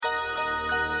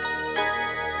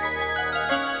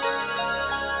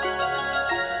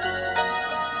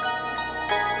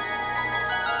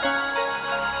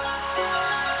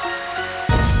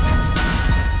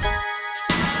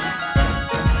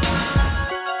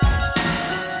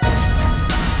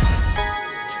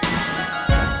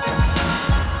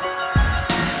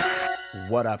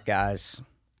What up, guys?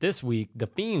 This week, The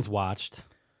Fiends watched.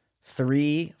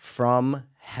 3 from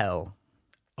Hell.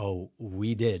 Oh,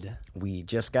 we did. We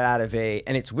just got out of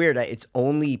and it's weird, it's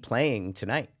only playing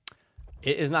tonight.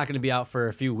 It is not going to be out for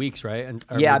a few weeks, right?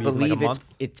 Or Yeah, I maybe believe like a month?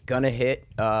 it's going to hit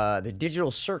the digital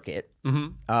circuit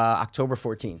October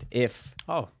 14th, if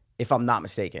I'm not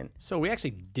mistaken. So we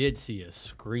actually did see a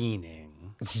screening.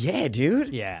 Yeah, dude.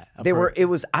 Yeah. It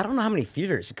was, I don't know how many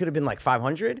theaters. It could have been like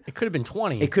 500. It could have been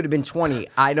 20. It could have been 20.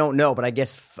 I don't know, but I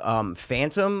guess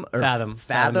Fathom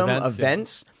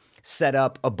Events set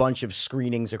up a bunch of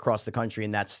screenings across the country,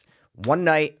 and that's one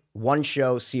night, one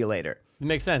show, see you later. It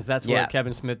makes sense. That's what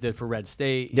Kevin Smith did for Red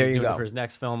State. He's There you doing go. it for his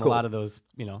next film. Cool. A lot of those,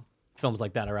 films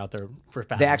like that are out there for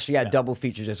Fathom. They actually had double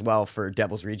features as well for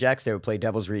Devil's Rejects. They would play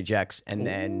Devil's Rejects and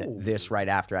then this right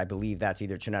after. I believe that's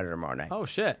either tonight or tomorrow night. Oh,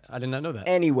 shit. I did not know that.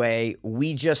 Anyway,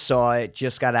 we just saw it,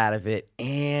 just got out of it,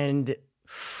 and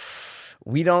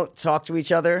we don't talk to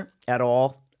each other at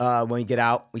all. When we get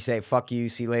out, we say, fuck you,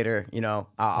 see you later.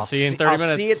 I'll see you in 30 minutes.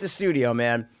 I'll see you at the studio,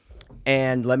 man.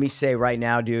 And let me say right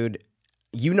now, dude,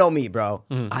 you know me, bro.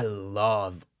 I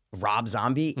love Rob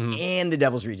Zombie and The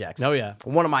Devil's Rejects. Oh, yeah.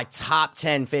 One of my top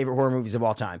 10 favorite horror movies of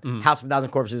all time. House of a Thousand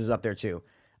Corpses is up there, too.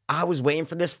 I was waiting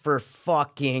for this for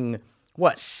fucking,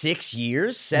 6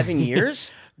 years? 7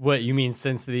 years? What, you mean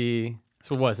since he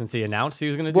announced he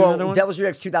was going to do another Well, one? Devil's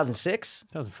Rejects 2006?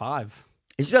 2005.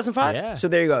 Is it 2005? Yeah. So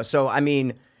there you go. So, I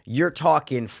mean, you're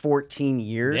talking 14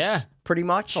 years, Yeah. pretty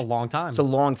much. It's a long time. It's a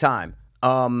long time.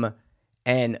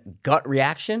 And gut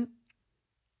reaction,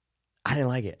 I didn't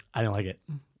like it. I didn't like it.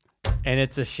 And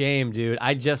it's a shame, dude.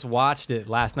 I just watched it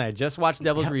last night. I just watched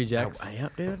Devil's Rejects.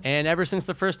 Yep, dude. And ever since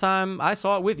the first time I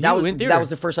saw it with you in theater. That was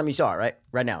the first time you saw it, right?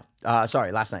 Right now.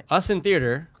 Sorry, last night. Us in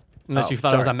theater, unless you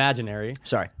thought it was sorry. imaginary.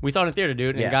 Sorry. We saw it in theater,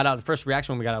 dude, and Yeah. got out. The first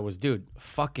reaction when we got out was, dude,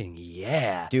 fucking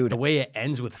yeah. Dude. The way it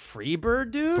ends with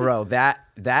Freebird, dude. Bro,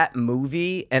 that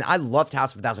movie, and I loved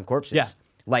House of a Thousand Corpses. Yeah.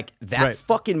 Like, that Right.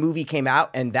 fucking movie came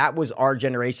out, and that was our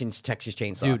generation's Texas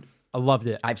Chainsaw. Dude, I loved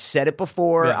it. I've said it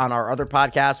before Yeah. on our other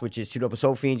podcast, which is Two Dope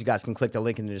Soul Fiends. You guys can click the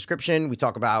link in the description. We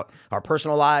talk about our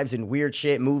personal lives and weird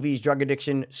shit, movies, drug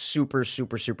addiction. Super,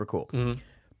 super, super cool.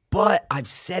 But I've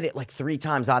said it like 3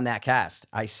 times on that cast.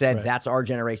 I said that's our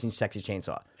generation's Texas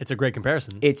Chainsaw. It's a great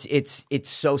comparison. It's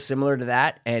so similar to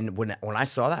that. And when I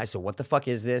saw that, I said, "What the fuck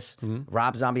is this?"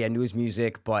 Rob Zombie, I knew his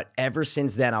music, but ever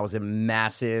since then, I was a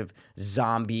massive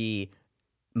zombie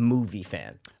movie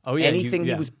fan. Oh, yeah, anything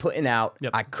he yeah. was putting out,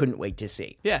 Yep. I couldn't wait to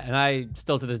see. Yeah, and I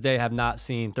still to this day have not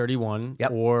seen 31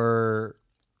 Yep. or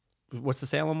what's the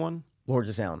Salem one? Lords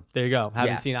of Salem. There you go.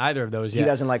 Haven't Yeah. seen either of those He yet.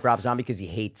 doesn't like Rob Zombie because he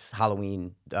hates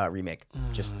Halloween remake.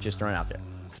 Just throwing it out there.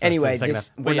 Especially Anyway, the second this,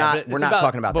 half. we're But yeah, not but it's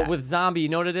talking about but that. with Zombie, you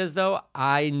know what it is though?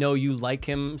 I know you like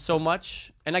him so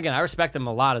much, and again, I respect him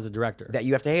a lot as a director. That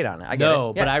you have to hate on it. I get it. No,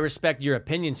 Yeah. but I respect your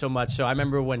opinion so much. So I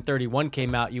remember when 31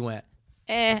 came out, you went,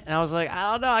 and I was like,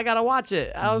 I don't know, I gotta watch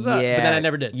it. I was but then I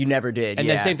never did. You never did. And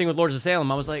yeah. then same thing with Lords of Salem.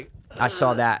 I was like, I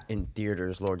saw that in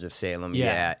theaters, Lords of Salem. Yeah.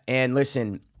 Yeah. And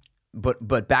listen,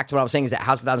 but back to what I was saying is that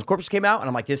House of a Thousand Corpses came out, and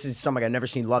I'm like, this is something I've never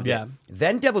seen, loved Yeah. it.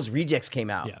 Then Devil's Rejects came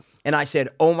out. Yeah. And I said,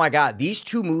 oh my God, these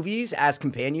 2 movies as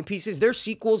companion pieces, they're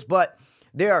sequels, but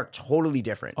they are totally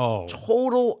different. Oh.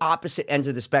 Total opposite ends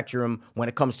of the spectrum when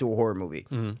it comes to a horror movie.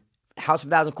 House of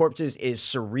a Thousand Corpses is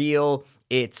surreal.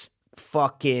 It's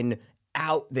fucking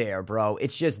out there, bro.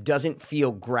 It just doesn't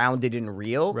feel grounded and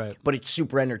real, Right. but it's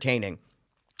super entertaining.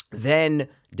 Then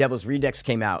Devil's Rejects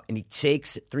came out, and he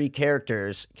takes 3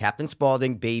 characters, Captain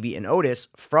Spaulding, Baby, and Otis,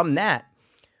 from that,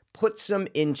 puts them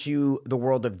into the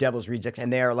world of Devil's Rejects,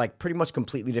 and they are like pretty much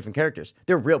completely different characters.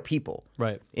 They're real people.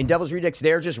 Right. In Devil's Rejects,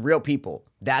 they're just real people.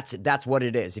 That's what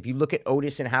it is. If you look at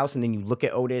Otis in House and then you look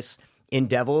at Otis in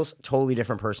Devils, totally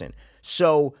different person.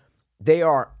 So they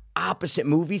are opposite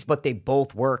movies, but they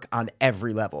both work on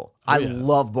every level. I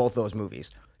love both those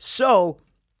movies. So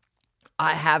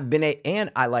I have been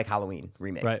and I like Halloween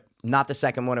remake. Right. Not the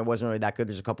second one. It wasn't really that good.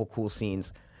 There's a couple cool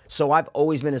scenes. So I've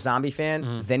always been a zombie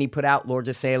fan. Then he put out Lords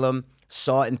of Salem,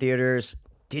 saw it in theaters,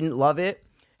 didn't love it,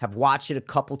 have watched it a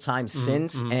couple times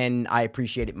since, and I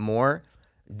appreciate it more.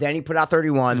 Then he put out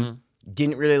 31,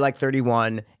 didn't really like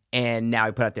 31, and now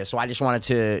he put out this. So I just wanted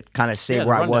to kind of say Yeah, the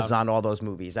where I was rundown. on all those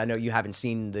movies. I know you haven't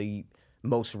seen the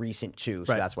most recent 2,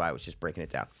 so Right. that's why I was just breaking it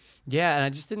down. yeah, and I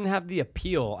just didn't have the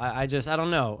appeal. I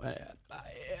don't know.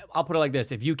 I'll put it like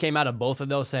this: if you came out of both of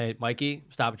those, say, Mikey,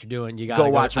 stop what you're doing. You gotta Go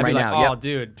watch I'd them be right like, now. oh, Yep.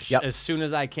 dude, Yep. as soon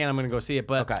as I can, I'm gonna go see it.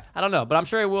 But Okay. I don't know. But I'm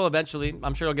sure I will eventually.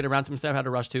 I'm sure I'll get around to some stuff I had to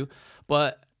rush to.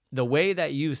 But the way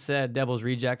that you said Devil's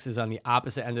Rejects is on the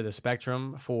opposite end of the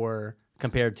spectrum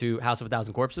compared to House of a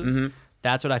Thousand Corpses.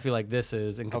 That's what I feel like this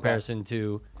is in comparison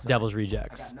to Devil's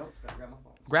Rejects. Notes, gotta grab my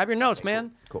phone. grab your notes,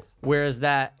 man. Cool. Whereas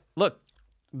look,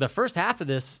 the first half of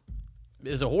this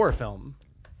is a horror film.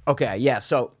 Okay, yeah.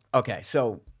 So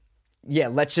yeah,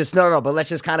 let's just let's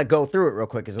just kind of go through it real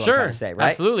quick. Is what I'm trying to say, right?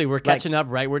 Absolutely. We're catching up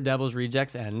right where Devil's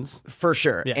Rejects ends. For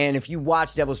sure. Yeah. And if you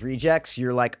watch Devil's Rejects,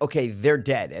 you're like, okay, they're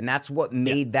dead, and that's what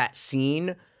made that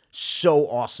scene so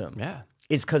awesome. Yeah.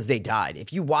 Is because they died.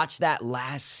 If you watch that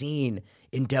last scene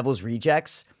in Devil's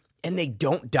Rejects and they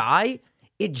don't die,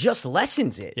 it just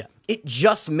lessens it. Yeah. It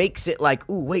just makes it like,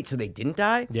 ooh, wait, so they didn't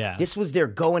die? Yeah. This was their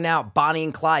going out, Bonnie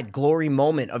and Clyde glory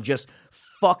moment of just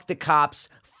fuck the cops,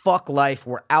 fuck life.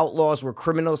 We're outlaws. We're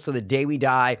criminals till the day we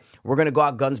die. We're going to go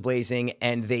out guns blazing.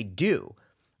 And they do.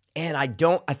 And I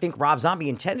think Rob Zombie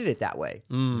intended it that way.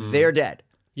 They're dead.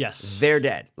 Yes. They're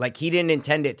dead. Like, he didn't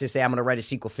intend it to say, I'm going to write a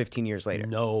sequel 15 years later.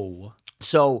 No.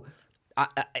 So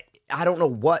I don't know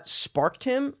what sparked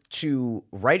him to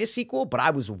write a sequel, but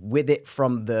I was with it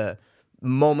from the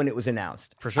moment it was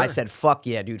announced. For sure. I said, fuck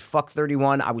yeah, dude. Fuck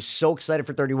 31. I was so excited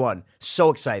for 31. So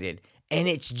excited. And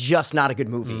it's just not a good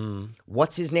movie.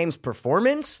 What's his name's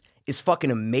performance is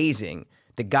fucking amazing.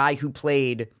 The guy who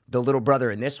played the little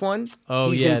brother in this one,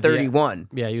 he's in 31.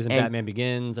 Yeah, he was in Batman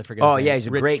Begins. I forget. Oh, his yeah, name. he's a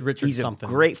great Richard he's something.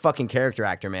 a great fucking character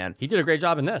actor, man. He did a great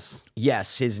job in this.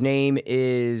 Yes, his name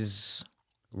is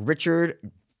Richard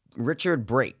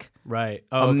Brake. Right.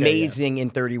 Oh, okay, Amazing in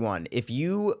 31. If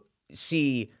you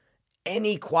see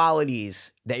any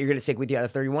qualities that you're going to take with you out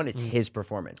of 31, it's his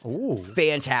performance. Ooh.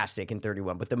 Fantastic in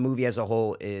 31, but the movie as a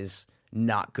whole is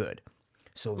not good.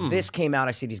 So this came out,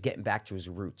 I said he's getting back to his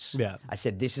roots. Yeah. I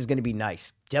said this is going to be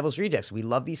nice. Devil's Rejects, we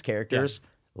love these characters.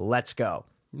 Let's go.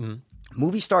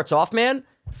 Movie starts off, man.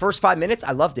 First 5 minutes,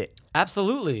 I loved it.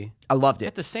 Absolutely. I loved Had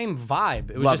it. the same vibe.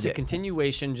 It was Loved just a it.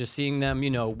 continuation, just seeing them,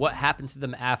 what happened to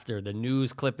them after the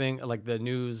news clipping, like the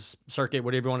news circuit,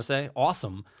 whatever you want to say.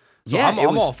 Awesome. So I'm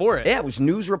all for it. Yeah, it was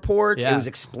news reports. Yeah. It was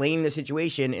explaining the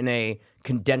situation in a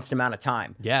condensed amount of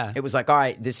time. Yeah. It was like, all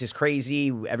right, this is crazy.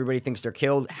 Everybody thinks they're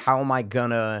killed. How am I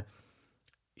going to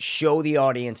show the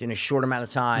audience in a short amount of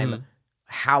time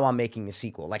how I'm making the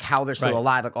sequel? Like how they're still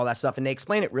alive, like all that stuff. And they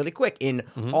explain it really quick in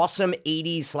awesome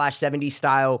 80s/70s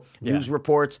style news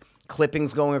reports,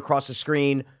 clippings going across the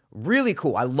screen. Really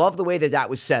cool. I love the way that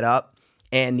was set up.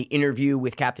 And the interview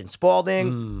with Captain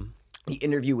Spaulding. The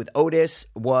interview with Otis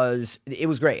was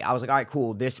great. I was like, all right,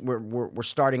 cool. We're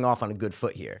starting off on a good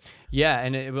foot here. Yeah,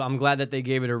 and I'm glad that they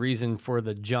gave it a reason for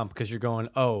the jump because you're going,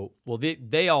 oh, well,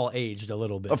 they all aged a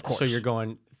little bit. Of course. So you're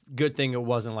going, good thing it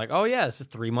wasn't like, oh, yeah, this is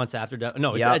 3 months after.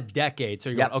 No, it's a decade.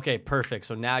 So you're going, okay, perfect.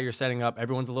 So now you're setting up,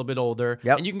 everyone's a little bit older,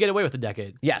 and you can get away with a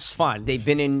decade. Yes. Fine. They've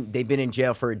been in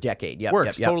jail for a decade. Yep.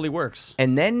 Works. Yep. Totally works.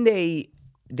 And then they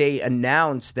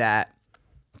announced that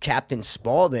Captain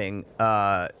Spaulding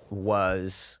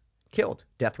was killed,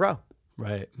 death row.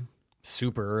 Right.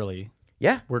 Super early.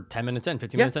 Yeah, We're 10 minutes in,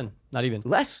 15 minutes in. Not even.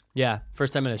 less. Yeah,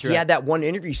 first 10 minutes. You're He right. had that one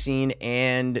interview scene,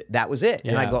 and that was it.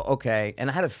 And I Yeah. go, okay. And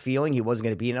I had a feeling he wasn't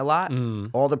going to be in a lot.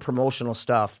 All the promotional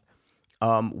stuff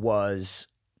was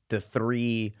the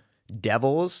three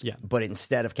devils, but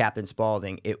instead of Captain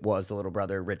Spaulding, it was the little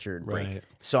brother, Richard Brake. Right.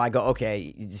 So I go,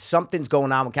 okay, something's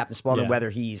going on with Captain Spaulding, whether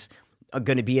he's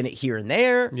going to be in it here and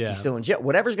there, he's still in jail,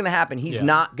 whatever's going to happen, he's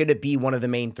not going to be one of the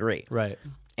main three. Right.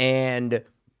 And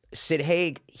Sid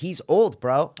Haig, he's old,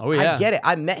 bro. Oh, yeah. I get it.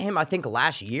 I met him, I think,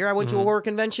 last year. I went to a horror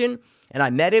convention, and I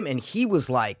met him, and he was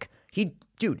like,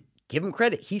 dude, give him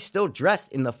credit. He's still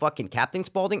dressed in the fucking Captain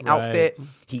Spaulding outfit.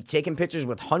 He'd taken pictures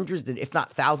with hundreds, if not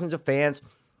thousands of fans.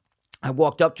 I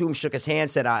walked up to him, shook his hand,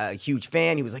 said, I'm a huge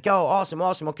fan. He was like, oh, awesome,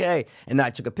 okay. And then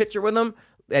I took a picture with him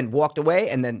and walked away,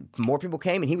 and then more people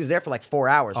came, and he was there for like 4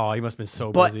 hours. Oh, he must have been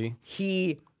so But busy.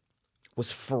 he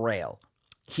was frail.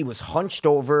 He was hunched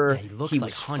over. Yeah, he looks was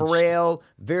like hunched. frail,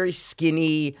 very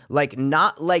skinny, like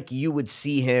not like you would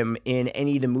see him in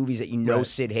any of the movies that you know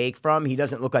Sid Haig from. He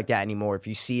doesn't look like that anymore. If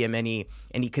you see him any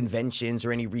conventions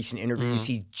or any recent interviews,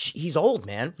 he's old,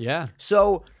 man. Yeah.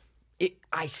 So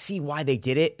I see why they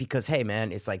did it because, hey,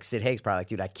 man, it's like Sid Haig's probably like,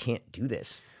 dude, I can't do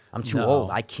this. I'm too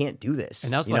old. I can't do this.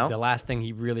 And that was like the last thing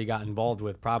he really got involved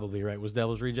with, probably, right? Was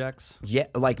Devil's Rejects? Yeah,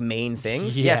 like main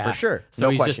things? Yeah, for sure. So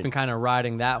he's question. just been kind of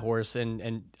riding that horse.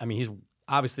 And I mean, he's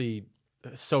obviously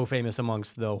so famous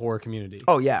amongst the horror community.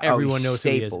 Oh, yeah. Everyone he's knows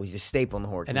staple. who he is. He's a staple in the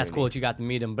horror And that's community. cool that you got to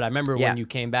meet him. But I remember when you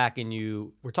came back and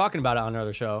you were talking about it on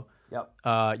another show.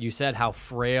 Yep. You said how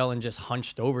frail and just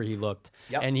hunched over he looked.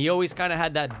 Yep. And he always kind of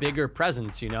had that bigger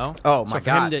presence, Oh, my for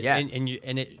God, him to, yeah.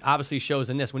 and it obviously shows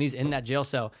in this. When he's in that jail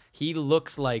cell, he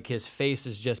looks like his face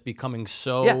is just becoming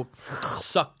so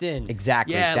sucked in.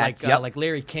 Exactly. Yeah, That- like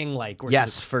Larry King, like.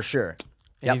 Yes, for sure.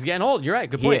 And he's getting old. You're right.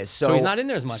 Good He point. is. So he's not in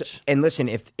there as much. And listen,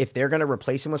 if they're gonna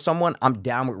replace him with someone, I'm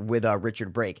down with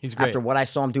Richard Brake. He's great. After what I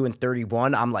saw him do in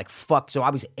 31, I'm like, fuck. So I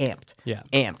was amped. Yeah.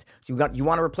 Amped. So you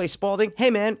want to replace Spalding? Hey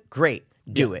man, great.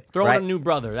 Do it. Throw right? in a new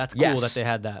brother. That's cool Yes. that they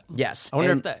had that. Yes. I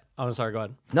wonder And- if that. Oh, sorry. Go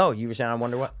ahead. No, you were saying I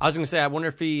wonder what? I was going to say, I wonder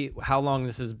if how long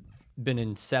this has been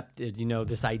incepted,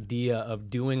 this idea of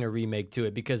doing a remake to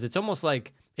it, because it's almost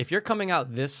like if you're coming out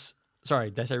sorry,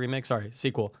 did I say remake? Sorry,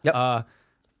 sequel. Yep.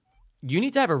 You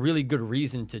need to have a really good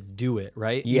reason to do it,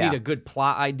 right? You Yeah. need a good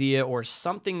plot idea or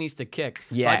something needs to kick.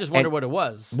 Yeah, So I just wonder and- what it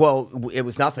was. Well, it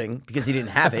was nothing because he didn't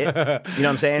have it. You know what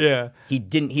I'm saying? Yeah.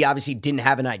 He obviously didn't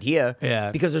have an idea.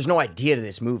 Yeah. Because there's no idea to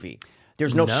this movie.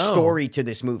 There's no story to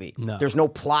this movie. No. There's no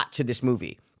plot to this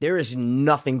movie. There is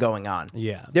nothing going on.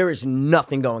 Yeah. There is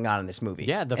nothing going on in this movie.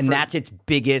 Yeah, and that's its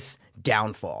biggest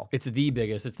downfall. It's the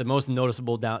biggest. It's the most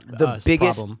noticeable The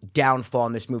biggest problem. downfall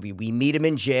in this movie. We meet him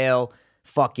in jail.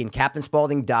 Fucking Captain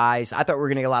Spaulding dies. I thought we were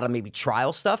gonna get a lot of maybe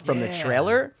trial stuff from the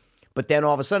trailer, but then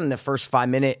all of a sudden, the first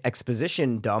 5-minute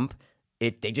exposition dump,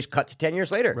 they just cut to 10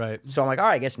 years later. Right. So I'm like, all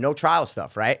right, I guess no trial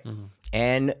stuff, right?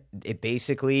 And it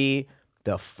basically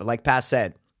like Pat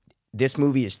said, this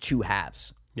movie is 2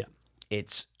 halves. Yeah.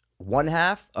 It's one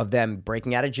half of them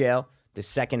breaking out of jail, the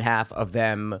second half of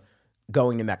them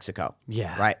going to Mexico.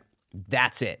 Yeah. Right.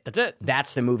 That's it. That's it.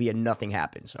 That's the movie, and nothing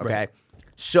happens. Okay. Right.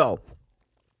 So,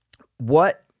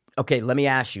 okay, let me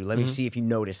ask you. Let me see if you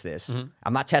notice this.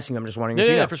 I'm not testing. I'm just wondering if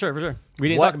you know. Yeah, for sure. We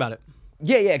didn't What- talk about it.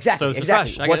 Yeah, exactly. So it's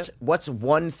exactly. fresh. I get it. What's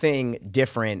one thing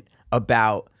different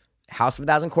about House of a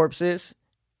Thousand Corpses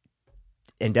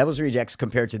and Devil's Rejects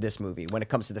compared to this movie when it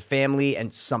comes to the family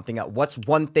and something else? What's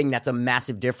one thing that's a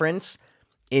massive difference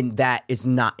in that is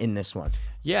not in this one?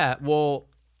 Yeah, well,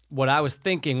 what I was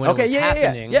thinking when Okay, it was yeah.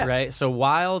 happening, right? So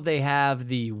while they have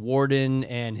the warden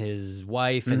and his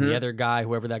wife and the other guy,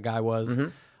 whoever that guy was,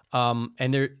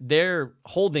 and they're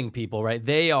holding people, right?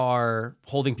 They are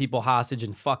holding people hostage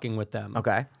and fucking with them.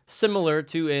 Okay. Similar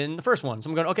to in the first one. So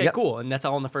I'm going, okay, Yep. cool. And that's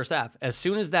all in the first half. As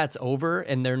soon as that's over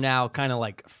and they're now kind of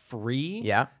like free,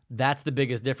 Yeah. that's the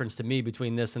biggest difference to me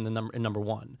between this and number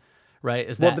one, right?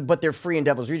 Is Well, that but they're free in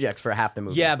Devil's Rejects for half the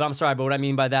movie. yeah, but I'm sorry, but what I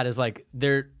mean by that is like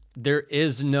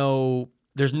there's no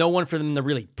one for them to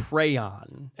really prey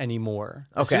on anymore.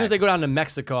 As soon Okay. as they go down to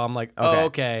Mexico, I'm like, oh,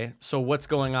 okay. So what's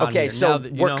going on? Okay, here? so Now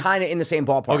that, we're kind of in the same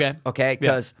ballpark. Okay. Okay,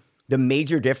 because the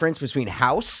major difference between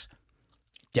House,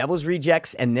 Devil's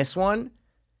Rejects, and this one,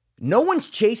 no one's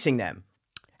chasing them.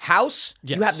 House,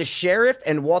 you Yes. have the sheriff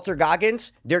and Walter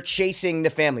Goggins. They're chasing the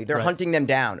family. They're Right. hunting them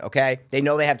down. Okay, they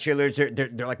know they have cheerleaders.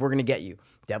 They're like, we're gonna get you.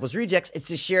 Devil's Rejects, it's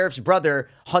the sheriff's brother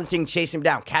hunting, chasing him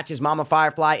down, catches Mama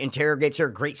Firefly, interrogates her.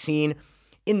 Great scene.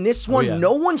 In this one, yeah.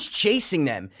 no one's chasing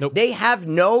them. Nope. They have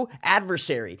no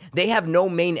adversary. They have no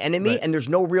main enemy, Right. and there's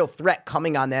no real threat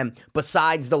coming on them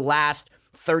besides the last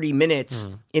 30 minutes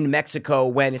in Mexico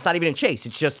when it's not even a chase.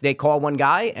 It's just they call one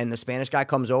guy, and the Spanish guy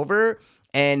comes over,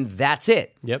 and that's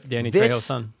it. Yep, Danny Trejo's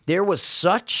son. There was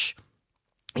such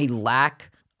a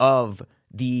lack of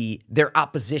their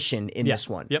opposition in this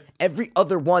one. Yep. Every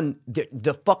other one,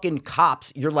 the fucking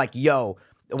cops, you're like, yo,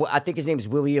 well, I think his name is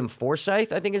William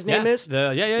Forsythe, I think his name Yeah. is.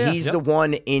 He's Yep. the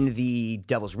one in the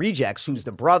Devil's Rejects who's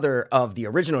the brother of the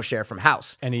original sheriff from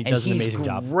House. And he does an he's amazing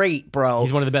job. Great, bro.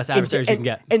 He's one of the best adversaries you can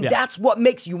get. And Yeah. that's what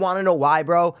makes you want to know why,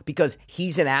 bro? Because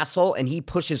he's an asshole and he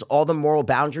pushes all the moral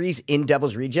boundaries in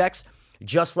Devil's Rejects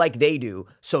just like they do.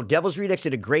 So Devil's Rejects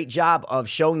did a great job of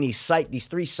showing these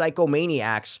 3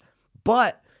 psychomaniacs,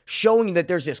 but showing that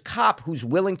there's this cop who's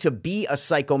willing to be a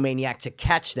psychomaniac to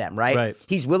catch them, right? Right.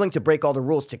 He's willing to break all the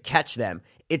rules to catch them.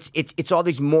 It's all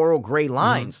these moral gray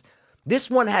lines. This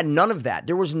one had none of that.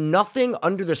 There was nothing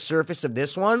under the surface of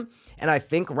this one, and I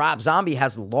think Rob Zombie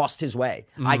has lost his way.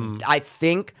 I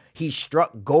think he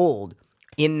struck gold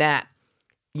in that,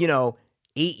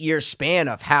 8-year span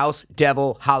of House,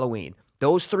 Devil, Halloween.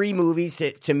 Those 3 movies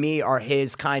to me are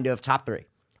his kind of top 3.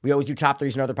 We always do top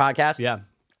 3s in other podcasts. Yeah.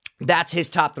 That's his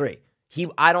top 3.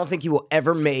 I don't think he will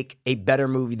ever make a better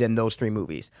movie than those 3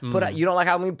 movies. But you don't like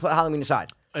Halloween? Put Halloween aside.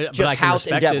 But Just I can House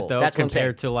and respect Devil. it, though, That's what I'm saying.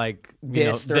 compared to like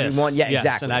This, this 31, yeah, yes,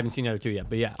 exactly. And I haven't seen the other 2 yet,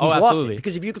 but yeah. He's Oh, lost absolutely. it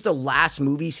because if you look at the last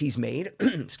movies he's made,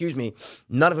 excuse me,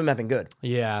 none of them have been good.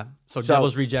 Yeah. So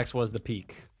Devil's Rejects was the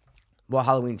peak. Well,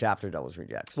 Halloween's after Devil's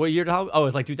Rejects. What year did Halloween? Oh,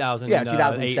 it's like 2000. Yeah,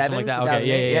 2007, Like that.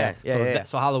 Okay, yeah. 2008, yeah.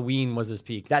 So Halloween was his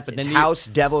peak. That's but it's then House,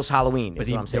 Devil's, Halloween. But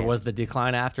Is what I'm there saying. was the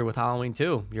decline after with Halloween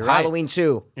 2. You're right. Halloween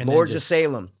 2, And then Lords of just-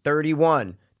 Salem,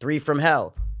 31, 3 from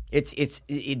Hell.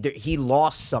 He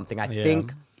lost something, I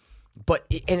think. But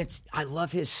I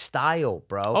love his style,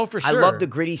 bro. Oh, for I sure. love the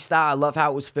gritty style. I love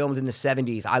how it was filmed in the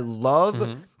 70s. I love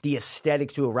the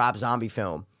aesthetic to a Rob Zombie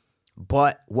film.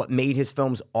 But what made his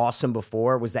films awesome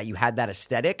before was that you had that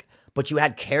aesthetic, but you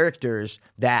had characters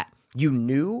that you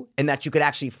knew and that you could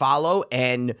actually follow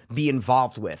and be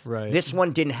involved with. Right. This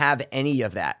one didn't have any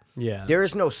of that. Yeah. There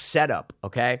is no setup,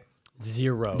 okay?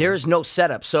 Zero. There is no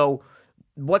setup. So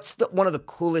what's one of the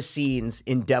coolest scenes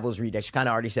in Devil's Rejects? You kind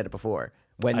of already said it before.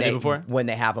 When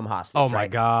they have him hostage. Oh, my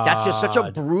right? God. That's just such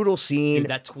a brutal scene.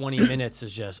 Dude, that 20 minutes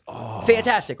is just,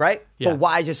 fantastic, right? Yeah. But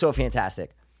why is it so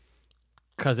fantastic?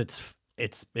 Because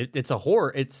it's a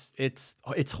horror.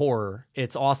 It's horror.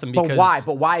 It's awesome because. But why?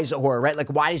 But why is it horror, right? Like,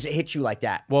 why does it hit you like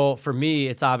that? Well, for me,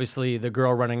 it's obviously the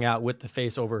girl running out with the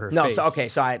face over her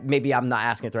face. So maybe I'm not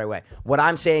asking it the right way. What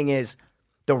I'm saying is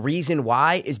the reason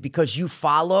why is because you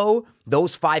follow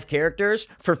those 5 characters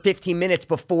for 15 minutes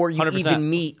before you 100%. even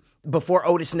meet. Before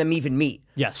Otis and them even meet.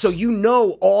 Yes. So you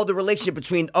know all the relationship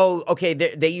between,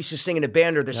 they used to sing in a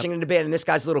band or they're singing in a band and this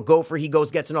guy's a little gopher, he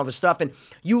goes, gets and all this stuff. And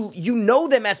you know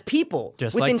them as people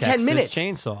Just within like 10 Texas minutes.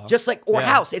 Chainsaw. Just like, or Yeah.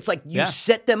 House. It's like you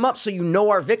set them up so you know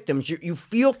our victims. You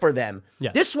feel for them.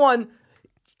 Yeah. This one,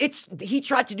 he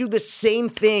tried to do the same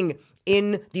thing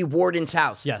in the warden's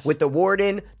house. Yes. With the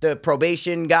warden, the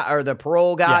probation guy, or the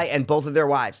parole guy, Yeah. and both of their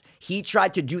wives. He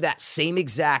tried to do that same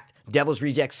exact Devil's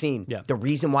Reject scene. Yeah. The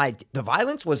reason why the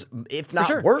violence was, if not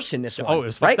sure. worse in this one. Oh, it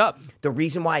was right? fucked up. The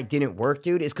reason why it didn't work,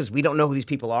 dude, is because we don't know who these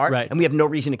people are. Right. And we have no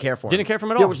reason to care for them. Didn't care for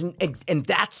them at There all. was, and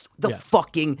that's the Yeah.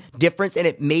 fucking difference. And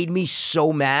it made me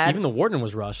so mad. Even the warden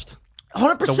was rushed.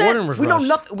 100%. The warden was we know rushed.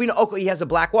 nothing. We know. Okay, he has a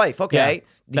black wife. Okay, Yeah,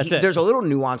 that's it. There's a little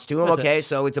nuance to him. That's okay, it.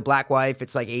 so it's a black wife.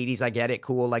 It's like 80s. I get it.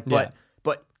 Cool. Like, Yeah.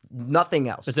 but nothing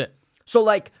else. That's it. So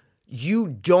like, you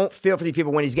don't feel for these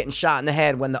people when he's getting shot in the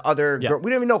head. When the other girl, we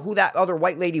don't even know who that other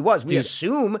white lady was. We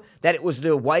assume that it was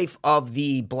the wife of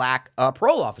the black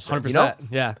parole officer. 100%. You know?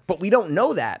 Yeah. But we don't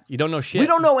know that. You don't know shit. We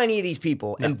don't know any of these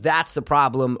people, and that's the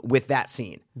problem with that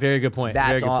scene. Very good point. Very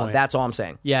That's good all. point. That's all I'm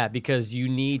saying. Yeah, because you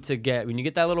need to when you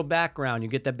get that little background, you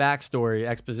get that backstory,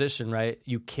 exposition, right?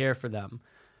 You care for them.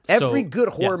 Every So, good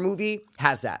horror yeah, movie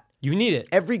has that. you need it.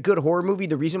 Every good horror movie,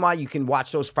 the reason why you can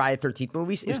watch those Friday the 13th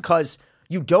movies is because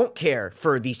you don't care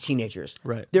for these teenagers.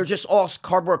 Right. They're just all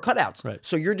cardboard cutouts. Right.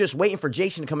 So you're just waiting for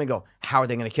Jason to come and go, how are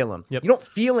they going to kill him? Yep. You don't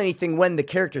feel anything when the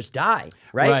characters die,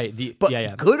 right? Right.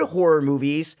 But good horror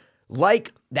movies,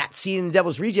 like that scene in The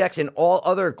Devil's Rejects and all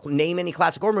other, name any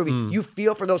classic horror movie, you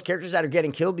feel for those characters that are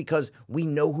getting killed because we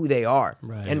know who they are.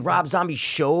 Right. And Rob Zombie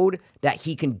showed that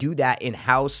he can do that in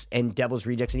House and Devil's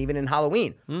Rejects and even in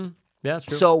Halloween. Yeah, that's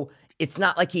true. So it's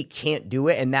not like he can't do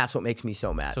it, and that's what makes me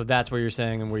so mad. So that's what you're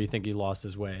saying and where you think he lost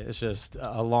his way. It's just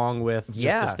along with just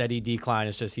the steady decline.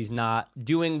 It's just he's not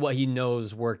doing what he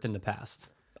knows worked in the past.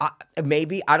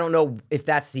 Maybe. I don't know if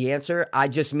that's the answer. I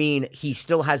just mean he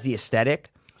still has the aesthetic.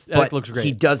 Aesthetic But looks great.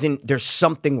 he doesn't. There's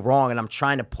something wrong, and I'm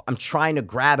trying to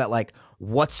grab at like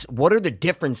what are the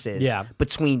differences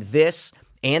between this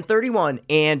and 31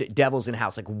 and Devils in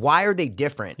House? Like, why are they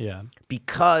different? Yeah.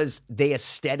 Because they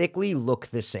aesthetically look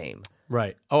the same.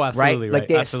 Right. Oh, absolutely. Right? Like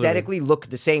they Absolutely. aesthetically look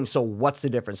the same. So what's the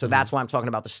difference? So that's why I'm talking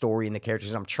about the story and the characters.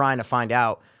 And I'm trying to find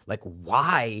out like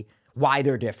why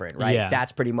they're different. Right. Yeah.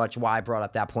 That's pretty much why I brought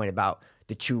up that point about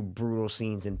the two brutal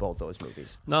scenes in both those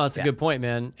movies. No, that's a good point,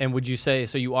 man. And would you say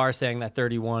so? You are saying that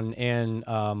 31 and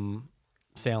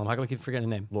Salem. How come I keep forgetting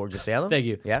the name? Lords of Salem. Thank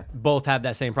you. Yeah. Both have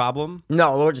that same problem.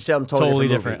 No, Lords of Salem totally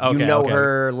different. different. Movie. Okay, you know okay.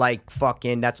 her like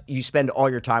fucking. That's you spend all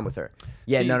your time with her.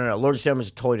 Yeah. See, No. Lords of Salem is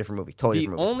a totally different movie. Totally The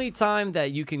different movie. only time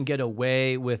that you can get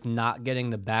away with not getting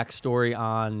the backstory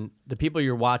on the people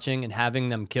you're watching and having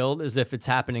them killed is if it's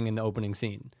happening in the opening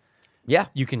scene. Yeah.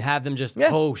 You can have them just,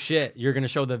 oh shit, you're going to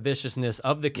show the viciousness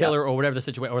of the killer or whatever the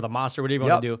situation, or the monster, whatever you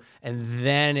want to do. And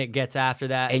then it gets after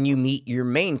that. And you meet your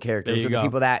main characters, There you or the go.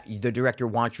 people that the director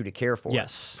wants you to care for.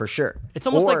 Yes. For sure. It's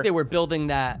almost Or- like they were building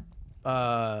that,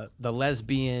 the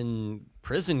lesbian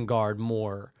prison guard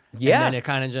more. Yeah. And then it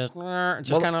kind of just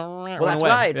kind of Well, that's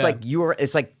right.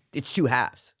 It's like it's two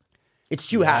halves. It's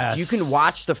two halves. You can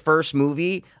watch the first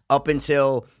movie up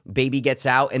until baby gets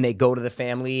out and they go to the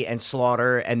family and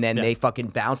slaughter and then they fucking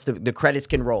bounce. The credits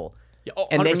can roll. Yeah, oh,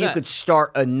 and then you 100%. could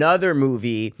start another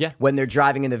movie Yeah. when they're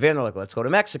driving in the van. They're like, let's go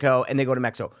to Mexico. And they go to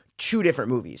Mexico. Two different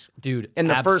movies. Dude, And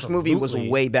the first movie was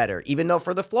absolutely. way better. Even though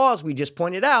for the flaws we just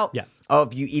pointed out,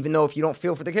 even though if you don't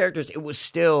feel for the characters, it was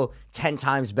still 10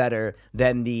 times better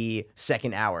than the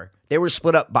second hour. They were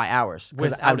split up by hours.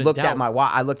 'Cause I Without a looked at doubt.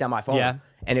 I looked at my phone Yeah.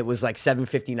 and it was like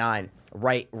 7:59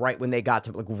 right when they got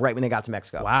to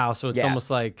Mexico. Wow, so it's Yeah. almost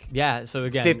like, so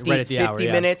again, 50, right at the 50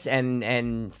 hour. minutes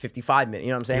and 55 minutes. You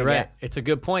know what I'm saying? You're right. Yeah. It's a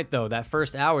good point, though. That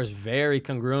first hour is very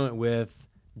congruent with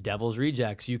Devil's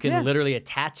Rejects. You can Yeah. literally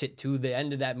attach it to the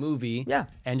end of that movie Yeah.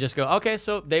 and just go, okay,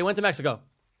 so they went to Mexico.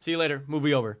 See you later.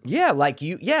 Movie over. Yeah, like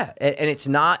and it's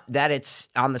not that it's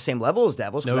on the same level as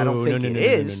Devils, because I don't think it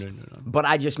is. No. But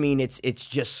I just mean it's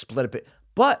just split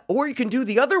up. Or you can do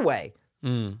the other way.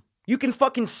 You can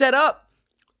fucking set up.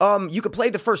 You could play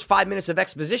the first 5 minutes of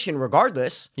exposition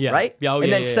regardless, right?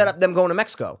 And then set up them going to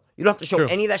Mexico. You don't have to show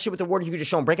any of that shit with the Warden. You can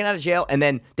just show them breaking out of jail, and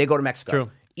then they go to Mexico.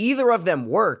 True. Either of them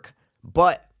work,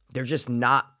 but they're just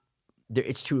not.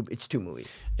 It's two movies.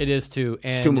 It is two.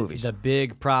 And it's two movies. The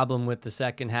big problem with the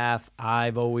second half,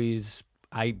 I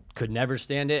could never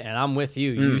stand it, and I'm with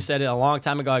you. You said it a long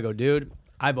time ago. I go, dude,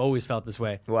 I've always felt this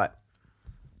way. What?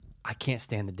 I can't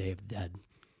stand the Day of the Dead.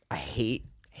 I hate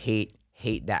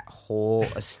that whole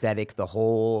aesthetic, the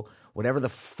whole whatever the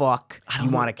fuck you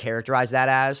want to characterize that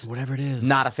as. Whatever it is.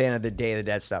 Not a fan of the Day of the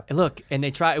Dead stuff. And look, and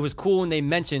it was cool when they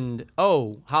mentioned,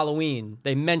 Halloween.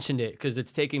 They mentioned it because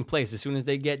it's taking place as soon as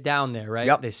they get down there, right?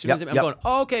 Yep. I'm going,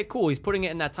 okay, cool. He's putting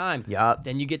it in that time. Yep.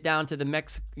 Then you get down to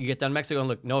Mexico, and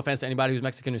look, no offense to anybody who's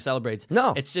Mexican who celebrates.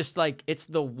 No. It's just like, it's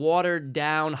the watered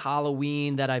down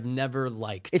Halloween that I've never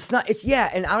liked. And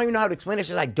I don't even know how to explain it. It's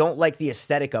just I don't like the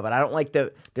aesthetic of it. I don't like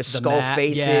the skull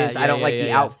faces. I don't like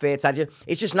the outfits.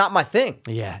 It's just not my thing.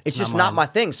 Yeah. It's just not my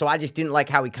thing. So I just didn't like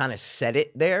how he kind of said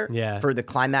it there for the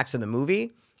climax of the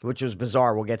movie, which was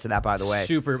bizarre. We'll get to that, by the way.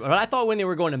 Super. But I thought when they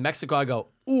were going to Mexico, I go,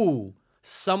 ooh,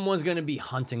 someone's going to be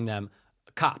hunting them.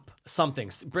 A cop,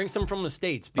 something. Bring some from the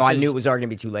States. I knew it was already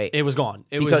going to be too late. It was gone.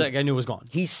 I knew it was gone.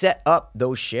 He set up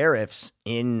those sheriffs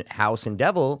in House and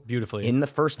Devil beautifully in the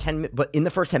first 10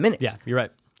 minutes. Yeah, you're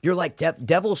right. You're like,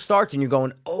 Devil starts and you're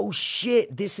going, oh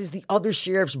shit, this is the other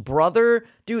sheriff's brother?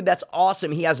 Dude, that's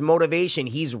awesome. He has motivation.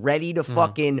 He's ready to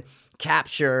fucking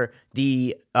capture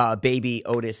the baby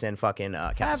Otis and fucking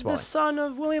Captain Have Spaulding. the son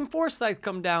of William Forsythe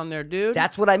come down there, dude.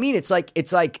 That's what I mean. It's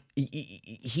like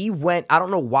he went, I don't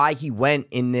know why he went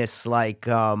in this like,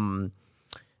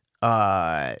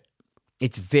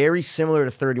 it's very similar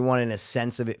to 31 in a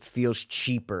sense of it feels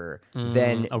cheaper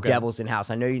than Devils in House.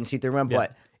 I know you didn't see 31,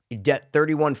 but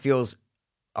 31 feels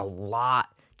a lot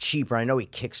cheaper. I know he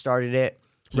kickstarted it.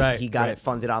 He got it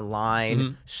funded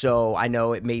online. So I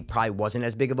know it probably wasn't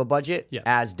as big of a budget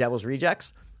as Devil's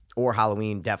Rejects or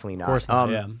Halloween. Definitely not. Of course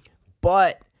not,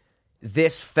 But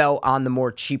this fell on the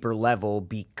more cheaper level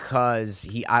because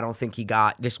I don't think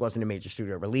this wasn't a major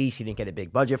studio release. He didn't get a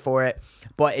big budget for it.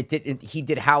 But he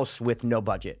did House with no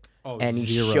budget. And he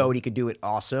showed he could do it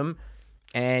awesome.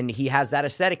 And he has that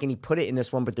aesthetic, and he put it in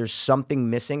this one, but there's something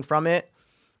missing from it.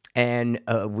 And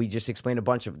we just explained a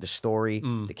bunch of the story,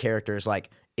 the characters. Like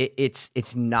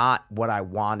it's not what I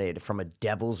wanted from a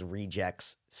Devil's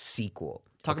Rejects sequel.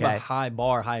 Talk about high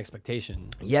bar, high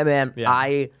expectation. Yeah, man.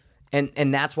 Yeah.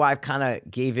 And that's why I've kind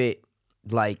of gave it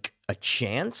like a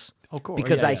chance. Oh, cool.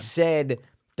 Because I said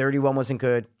 31 wasn't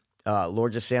good.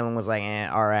 Lords of Salem was like,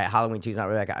 all right, Halloween 2 is not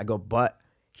really that good. I go, but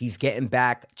he's getting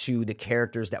back to the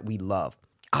characters that we love.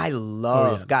 I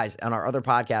love, guys, on our other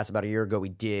podcast about a year ago, we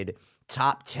did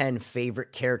top 10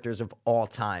 favorite characters of all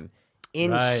time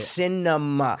in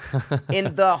cinema,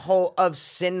 in the whole of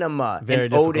cinema. Very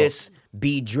and difficult. Otis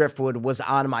B. Driftwood was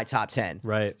on my top 10.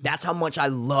 Right. That's how much I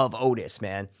love Otis,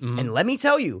 man. And let me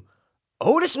tell you,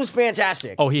 Otis was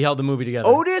fantastic. Oh, he held the movie together.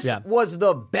 Otis was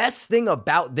the best thing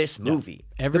about this movie.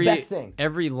 The best thing.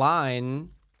 Every line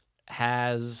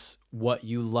has what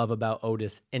you love about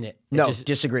Otis in it.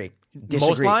 Disagree.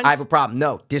 Most lines? I have a problem.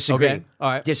 No, disagree. Okay.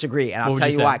 All right. Disagree. And What I'll would tell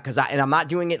you you say? why. And I'm not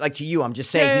doing it like to you. I'm just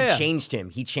saying he changed him.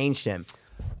 He changed him.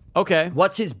 Okay.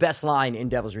 What's his best line in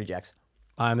Devil's Rejects?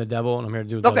 I'm the devil, and I'm here to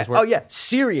do the devil's work. Oh, yeah.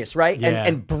 Serious, right? Yeah.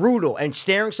 And brutal. And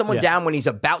staring someone down when he's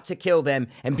about to kill them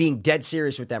and being dead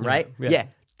serious with them, right? Yeah.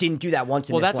 Didn't do that once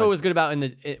in this Well, that's one. what was good about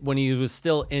when he was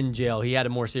still in jail. He had a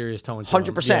more serious tone to him.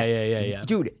 100%. Yeah.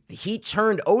 Dude, he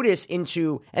turned Otis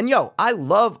into... And, I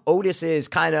love Otis's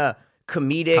kind of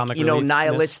comedic, Comic relief,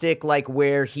 nihilistic, like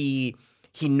where he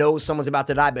knows someone's about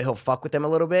to die, but he'll fuck with them a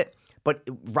little bit. But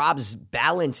Rob's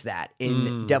balanced that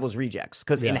in Devil's Rejects.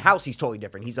 Because in House, he's totally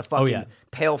different. He's a fucking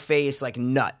pale face, like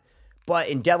nut. But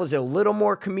in Devil's, a little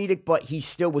more comedic, but he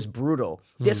still was brutal.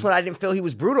 This one, I didn't feel he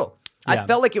was brutal. I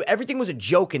felt like everything was a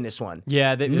joke in this one.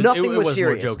 Yeah, nothing it was was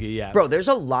serious. More jokey, yeah. Bro, there's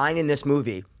a line in this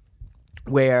movie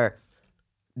where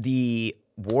the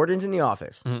warden's in the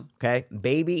office, okay?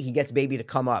 Baby, he gets Baby to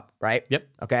come up, right? Yep.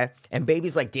 Okay? And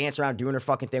Baby's like dancing around, doing her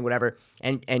fucking thing, whatever,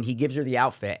 and he gives her the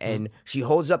outfit, and she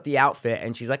holds up the outfit,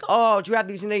 and she's like, oh, do you have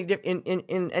these in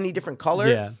any different color?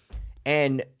 Yeah.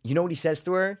 And you know what he says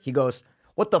to her? He goes,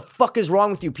 what the fuck is wrong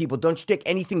with you people? Don't you take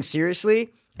anything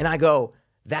seriously? And I go,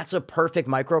 that's a perfect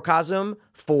microcosm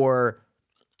for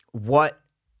what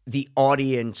the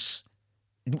audience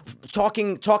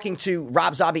talking to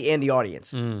Rob Zombie and the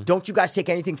audience. Don't you guys take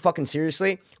anything fucking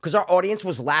seriously? Because our audience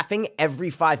was laughing every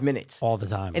 5 minutes. All the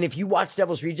time. And if you watch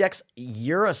Devil's Rejects,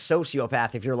 you're a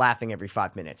sociopath if you're laughing every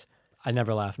 5 minutes. I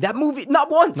never laughed. That movie, not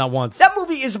once. Not once. That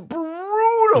movie is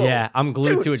brutal. Yeah, I'm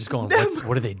glued Dude, to it, just going,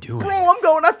 what are they doing? Bro, I'm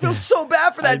going, I feel so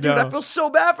bad for that dude. know. I feel so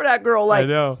bad for that girl. Like, I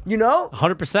know. You know?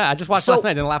 100%. I just watched So- last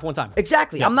night, didn't laugh one time.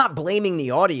 Exactly. Yeah. I'm not blaming the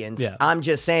audience. Yeah. I'm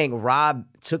just saying Rob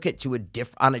took it to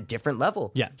on a different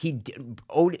level. Yeah.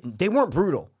 They weren't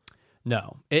brutal.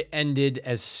 No, it ended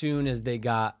as soon as they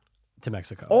got to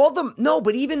Mexico.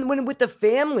 But even when with the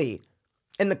family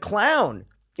and the clown,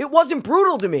 it wasn't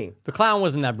brutal to me. The clown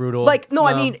wasn't that brutal.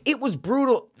 I mean, it was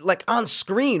brutal. Like on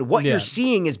screen, what Yeah. you're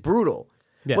seeing is brutal.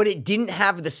 Yeah. But it didn't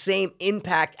have the same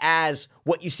impact as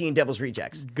what you see in Devil's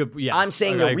Rejects. Good, yeah, I'm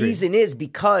saying I the agree. reason is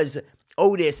because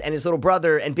Otis and his little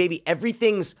brother and baby,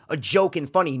 everything's a joke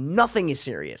and funny. Nothing is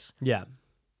serious. Yeah,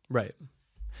 right.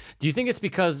 Do you think it's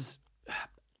because...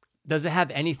 Does it have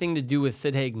anything to do with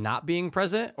Sid Haig not being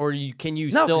present, or can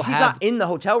you No, still because he's have not in the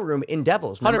hotel room in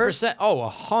Devils. Remember? 100%? Oh,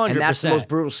 100%. And that's the most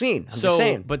brutal scene. I'm just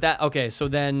saying. But that okay. So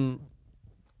then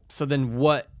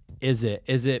what is it?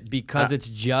 Is it because it's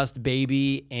just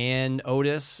Baby and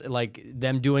Otis, like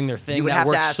them doing their thing that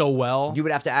works so well? You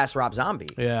would have to ask Rob Zombie.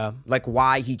 Yeah. Like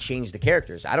why he changed the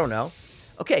characters. I don't know.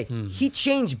 Okay, he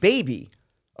changed Baby.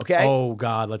 Okay. Oh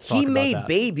God, let's talk He about made that.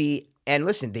 Baby, and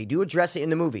listen, they do address it in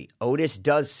the movie. Otis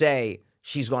does say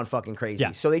she's gone fucking crazy.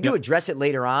 Yeah. So they do Yep. address it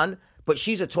later on, but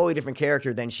she's a totally different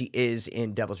character than she is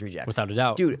in Devil's Rejects. Without a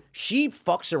doubt. Dude, she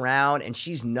fucks around and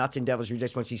she's nuts in Devil's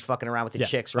Rejects when she's fucking around with the Yeah.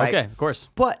 chicks, right? Okay, of course.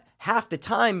 But half the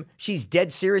time, she's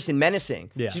dead serious and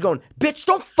menacing. Yeah. She's going, bitch,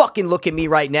 don't fucking look at me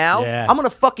right now. Yeah. I'm going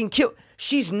to fucking kill.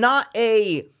 She's not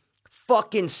a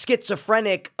fucking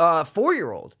schizophrenic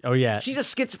 4-year-old. Oh, yeah. She's a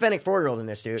schizophrenic 4-year-old in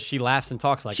this, dude. She laughs and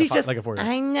talks like She's just, like a 4-year-old.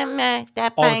 I never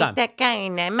that All the time. that guy,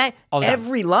 All the time.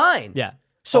 every line. Yeah.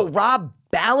 So Rob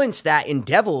balanced that in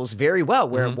Devils very well,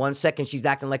 where 1 second she's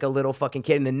acting like a little fucking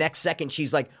kid, and the next second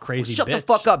she's like, Crazy shut the bitch.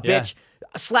 fuck up, Yeah. bitch.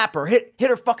 Slap her, hit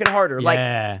her fucking harder.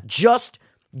 Yeah. Like, just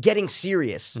getting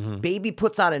serious. Baby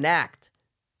puts on an act.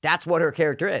 That's what her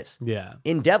character is. Yeah.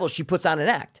 In Devils, she puts on an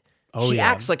act. Oh, she yeah.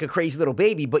 acts like a crazy little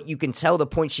baby, but you can tell the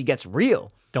point she gets real.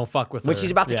 Don't fuck with her. When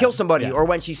she's about to Yeah. kill somebody, Yeah. or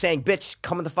when she's saying, bitch,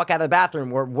 come the fuck out of the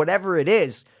bathroom, or whatever it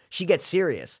is, she gets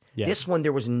serious. Yeah. This one,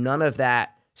 there was none of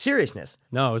that seriousness.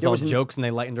 No, it was There all was jokes and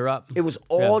they lightened her up. It was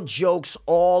all jokes,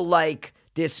 all like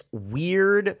this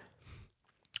weird,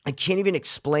 I can't even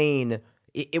explain.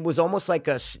 It was almost like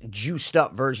a juiced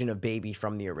up version of Baby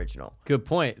from the original. Good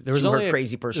point. There was To her only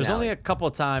crazy There's only personality. a couple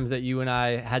of times that you and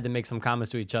I had to make some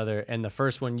comments to each other, and the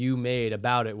first one you made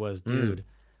about it was, dude,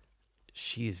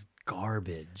 she's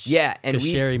garbage. Yeah, and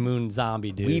the Sherry Moon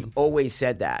Zombie, dude. We've always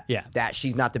said that. Yeah. That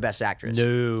she's not the best actress.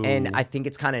 No. And I think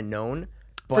it's kind of known.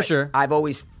 But For sure. I've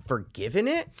always forgiven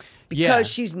it because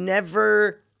Yeah. she's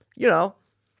never,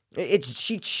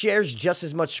 she shares just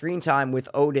as much screen time with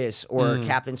Otis or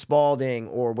Captain Spaulding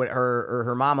or what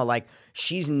her mama. Like,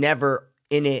 she's never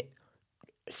in it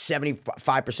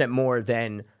 75% more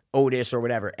than Otis or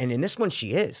whatever. And in this one,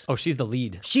 she is. Oh, she's the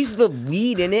lead. She's the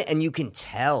lead in it, and you can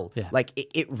tell. Yeah. Like,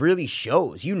 it really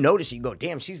shows. You notice, you go,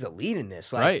 damn, she's the lead in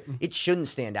this. Like, Right. it shouldn't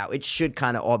stand out. It should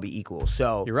kind of all be equal.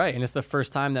 So, You're right, and it's the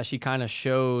first time that she kind of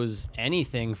shows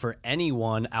anything for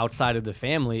anyone outside of the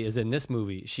family is in this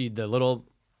movie. She, the little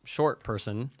short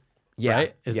person, Yeah,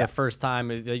 right, is yeah. the first time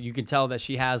that you can tell that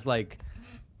she has like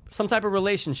some type of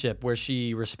relationship where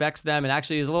she respects them and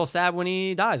actually is a little sad when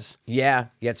he dies. yeah,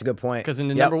 it's a good point. Because in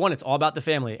the Yep. number one, it's all about the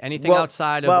family. Anything Well,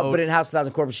 outside well, of but in House of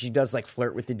Thousand Corpses, she does like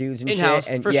flirt with the dudes and In-house,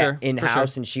 shit. And for yeah, sure, in for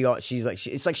house, sure. and she's like,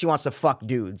 it's like she wants to fuck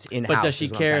dudes in house. but does she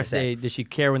is what I'm care trying if to say. does she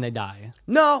care when they die?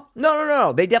 No.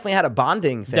 They definitely had a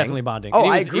bonding thing. Definitely bonding. Oh, And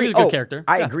he I was- he agree. was a good character.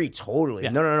 I Yeah. agree totally. Yeah.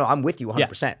 No. I'm with you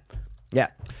 100%. Yeah.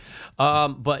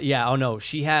 But yeah, oh no,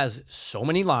 she has so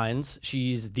many lines.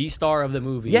 She's the star of the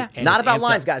movie. Yeah, and not it's about amped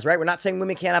lines, up. guys, right? We're not saying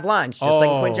women can't have lines. Just like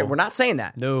Oh. Quentin, we're not saying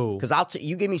that. No. Because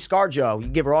you give me ScarJo, you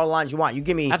give her all the lines you want. You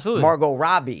give me Absolutely. Margot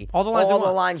Robbie, All the lines you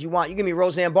want. lines you want. You give me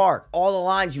Roseanne Barr, all the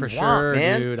lines you For want, sure,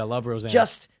 man. dude. I love Roseanne.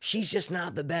 She's just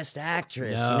not the best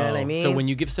actress. No. You know what I mean? So when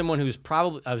you give someone who's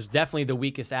probably was definitely the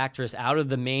weakest actress out of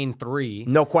the main three,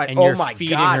 No question. and Oh you're my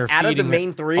feeding God, her, out of the feeding her-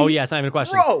 main three? Oh yeah, it's not even a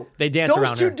question. Bro, they dance around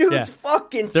those two her. dudes Yeah.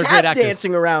 fucking They're tap great actors.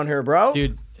 dancing around her, bro.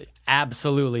 Dude,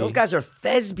 absolutely. Those guys are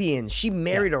thespians. She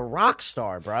married a rock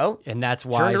star, bro. and that's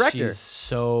Turn why director. she's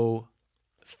so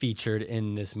featured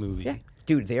in this movie. Yeah.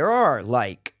 Dude, there are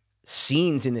like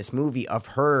scenes in this movie of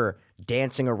her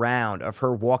dancing around, of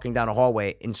her walking down a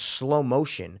hallway in slow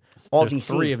motion. All There's these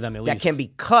three scenes of them at that least. can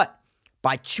be cut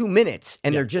by 2 minutes,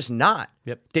 and they're just not.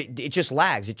 Yep. It just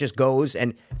lags. It just goes.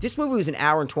 And if this movie was an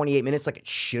hour and 28 minutes like it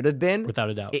should have been, Without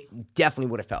a doubt. it definitely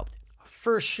would have helped.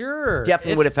 For sure.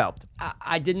 Definitely would have helped.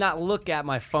 I did not look at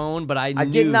my phone, but I knew. I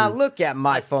did not look at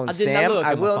my phone, I did not Sam. look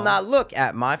I at my will phone. not look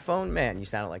at my phone. Man, you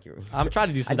sounded like you were. I'm trying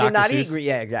to do some I did Dr. not Seuss. agree.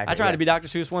 Yeah, exactly. I try yeah. to be Dr.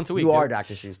 Seuss once a week. You are dude.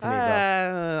 Dr. Seuss to me,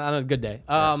 bro. On a good day.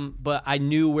 But I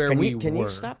knew where Can we you, can were. you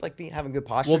stop like having good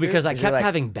posture? Well, because I dude? kept You're like-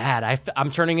 having bad.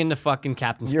 I'm turning into fucking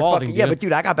Captain You're Spaulding. fucking, yeah, dude. but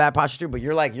dude, I got bad posture too. But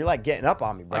you're like getting up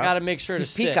on me, bro. I got to make sure He's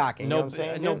to sit. peacocking. No, you know what I'm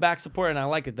saying, no dude? back support, and I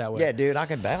like it that way. Yeah, dude, I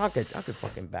could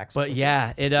fucking back. But support.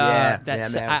 yeah, it Yeah,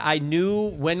 that's man. I knew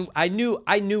when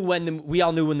we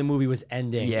all knew when the movie was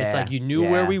ending. It's Yeah, like you knew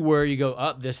yeah. where we were. You go,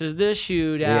 up. This is the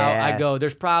shootout. Yeah. I go,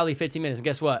 there's probably 15 minutes. And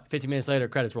guess what? 15 minutes later,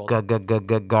 credits roll.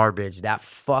 Garbage. That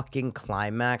fucking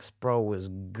climax, bro, was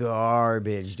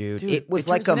garbage, dude. Dude, it was turned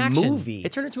like into a an action. movie.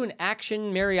 It turned into an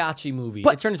action mariachi movie.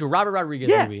 But- It turned into a Robert Rodriguez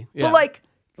yeah, movie. but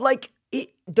like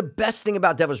the best thing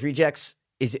about Devil's Rejects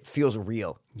is it feels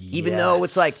real. Even though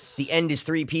it's like the end is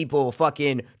 3 people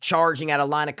fucking charging at a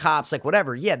line of cops, like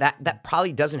whatever. Yeah, that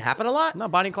probably doesn't happen a lot. No,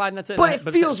 Bonnie and Clyde, and that's it. But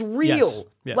it feels real. Yes.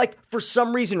 Yeah. Like, for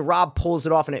some reason, Rob pulls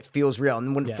it off and it feels real.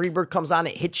 And when Freebird comes on,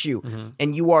 it hits you. Mm-hmm.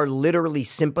 And you are literally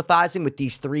sympathizing with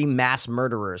these 3 mass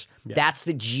murderers. That's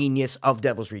the genius of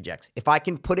Devil's Rejects. If I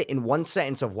can put it in one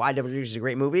sentence of why Devil's Rejects is a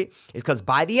great movie, is because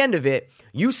by the end of it,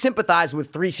 you sympathize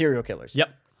with 3 serial killers.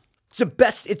 Yep. It's the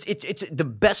best. It's the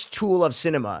best tool of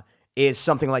cinema is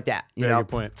something like that. You Very know, good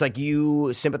point. it's like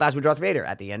you sympathize with Darth Vader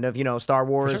at the end of Star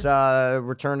Wars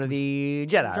Return of the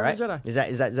Jedi, right? of the Jedi.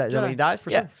 Is that when he dies? for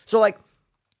Yeah. sure. So like,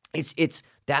 it's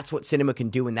that's what cinema can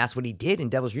do, and that's what he did in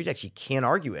Devil's Rejects. You can't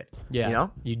argue it. Yeah. You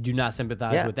know, You do not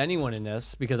sympathize Yeah. with anyone in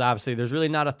this because obviously there's really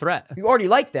not a threat. you already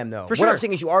like them though. For What I'm sure.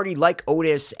 saying is you already like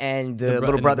Otis and the bro-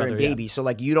 little and brother the and brother, baby. So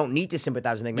like you don't need to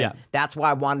sympathize with Eggman. Yeah. That's why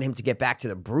I wanted him to get back to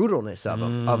the brutalness of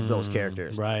them, of those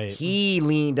characters. right. He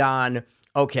leaned on,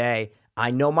 okay,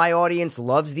 I know my audience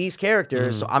loves these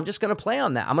characters, so I'm just gonna play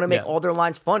on that. I'm gonna make Yeah. all their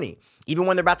lines funny. Even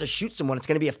when they're about to shoot someone, it's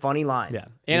gonna be a funny line. Yeah.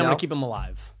 You And I'm know? going to keep them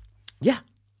alive.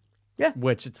 Yeah.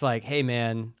 Which it's like, hey,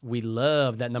 man, we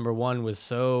love that number 1 was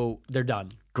so. They're done.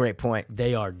 Great point.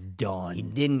 They are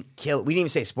done. Didn't kill. We didn't even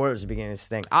say spoilers at the beginning of this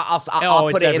thing. I'll Oh,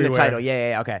 put it's it in the everywhere. title.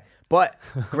 Yeah, okay. But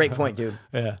great point, dude.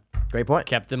 Yeah. Great point.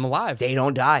 Kept them alive. They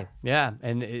don't die. Yeah.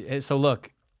 And so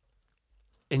look,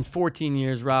 in 14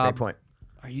 years, Rob, Great point.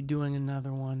 are you doing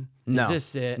another one? No. Is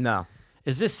this it? No.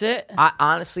 Is this it? I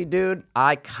honestly, dude,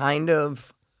 I kind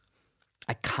of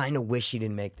wish he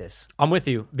didn't make this. I'm with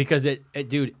you because it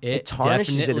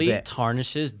tarnishes it a definitely bit.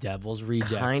 tarnishes Devil's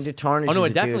Rejects. Kind of tarnishes. Oh no, it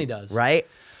dude, definitely does. Right?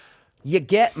 You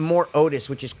get more Otis,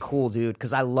 which is cool, dude,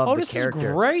 because I love Otis the is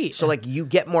character. great. So like you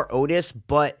get more Otis,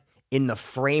 but in the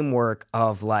framework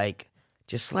of like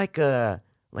just like a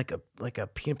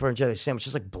peanut butter and jelly sandwich,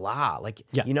 just like blah, like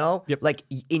Yeah. you know, Yep. like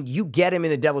you get him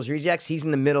in the Devil's Rejects, he's in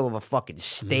the middle of a fucking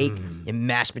steak and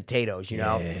mashed potatoes, you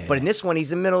know. But in this one,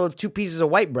 he's in the middle of 2 pieces of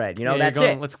white bread, you know. Yeah, That's you're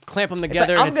going, it. Let's clamp them It's like,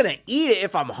 together. I'm and it's- gonna eat it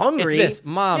if I'm hungry. It's this,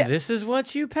 Mom. Yeah. This is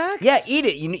what you packed. Yeah, eat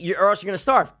it. Or else you're gonna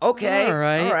starve. Okay, All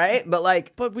right. But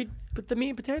like, But we put the meat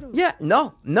and potatoes. yeah,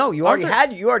 no, you already there-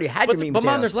 had your meat. But, and but Mom,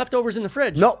 potatoes. there's leftovers in the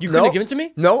fridge. No, you couldn't have given it to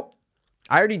me. Nope.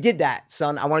 I already did that,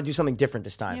 son. I want to do something different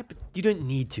this time. Yeah, but you didn't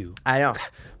need to. I know.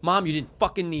 Mom, you didn't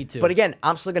fucking need to. But again,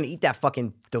 I'm still gonna eat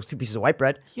those 2 pieces of white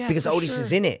bread Yeah, because for Otis sure.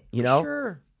 is in it, you For know.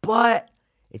 sure. But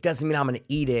it doesn't mean I'm gonna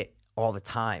eat it all the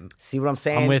time. See what I'm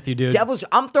saying? I'm with you, dude.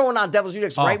 I'm throwing on Devil's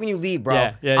Rejects right when you leave, bro.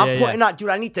 Yeah, I'm yeah, putting on, dude.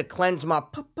 I need to cleanse my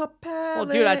palate. Well,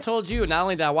 dude, I told you. Not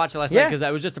only did I watch it last Yeah. night because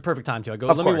that was just a perfect time to. I go,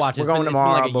 Of let me course. watch it. We're going It's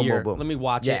tomorrow. been like a Boom, year. boom, boom. Let me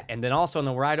watch Yeah. it. And then also on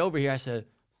the ride over here, I said,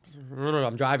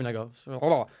 I'm driving. I go,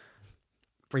 hold on.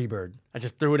 Freebird. I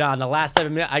just threw it on the last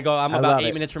 7 minutes. I go, I'm about love 8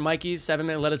 it. minutes from Mikey's. 7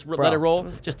 minutes. Let it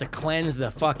roll, just to cleanse the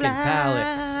fucking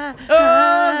palate.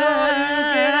 Oh, no, you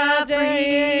cannot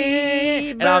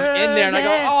breathe. And I'm in there, and I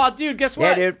go, oh, dude, guess what?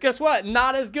 Yeah, dude. Guess what?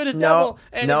 Not as good as No, Devil,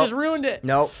 and no. it just ruined it.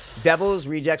 No, Devil's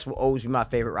Rejects will always be my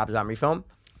favorite Rob Zombie film.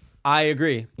 I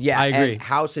agree. Yeah, I agree. And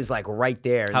House is like right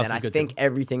there, and House then is I good, think too.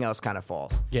 everything else kind of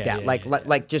falls. Yeah, down. yeah, like, yeah, like,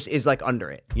 like just is like under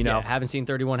it, you know. Yeah, haven't seen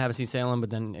 31, haven't seen Salem, but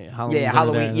then Halloween. Yeah,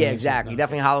 Halloween. Yeah, exactly.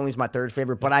 Definitely Halloween's my third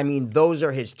favorite, but I mean, those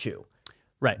are his 2.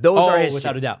 Right. Those are his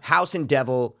without 2. a doubt. House and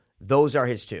Devil, those are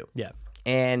his 2. Yeah.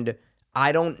 And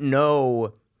I don't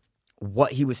know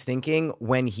what he was thinking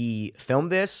when he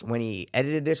filmed this, when he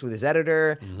edited this with his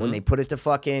editor, when they put it to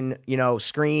fucking,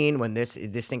 screen, when this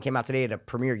thing came out today at a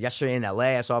premiere yesterday in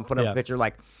LA. I saw him put up a picture.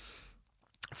 Like,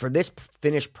 for this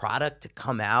finished product to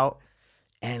come out,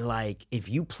 and like, if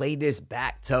you play this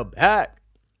back to back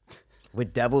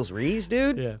with Devil's Rees,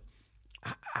 dude, Yeah.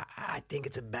 I think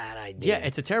it's a bad idea. Yeah,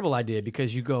 it's a terrible idea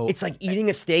because you go. It's like eating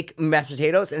a steak, mashed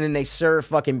potatoes, and then they serve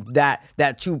fucking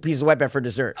that 2 pieces of white bread for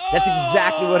dessert. That's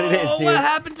exactly what it is, dude. What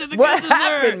happened to the What good dessert?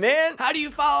 happened, man? How do you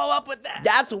follow up with that?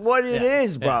 That's what it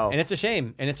is, bro. And it's a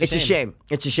shame. And it's a shame.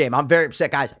 It's a shame. I'm very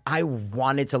upset, guys. I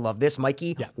wanted to love this.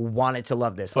 Mikey wanted to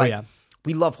love this. Like,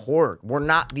 we love horror. We're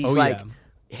not these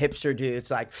hipster dudes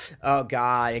like, oh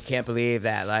God, I can't believe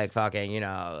that. Like fucking,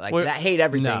 that hate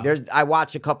everything. No. I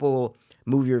watch a couple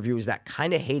movie reviews that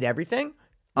kind of hate everything.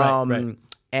 Right.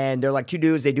 And they're like 2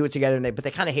 dudes, they do it together, but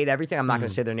they kind of hate everything. I'm not going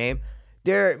to say their name.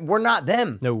 We're not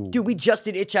them. No. Dude, we just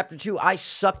did It Chapter 2. I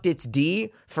sucked its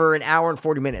D for an hour and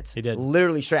 40 minutes. He did.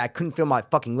 Literally straight. I couldn't feel my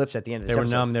fucking lips at the end of this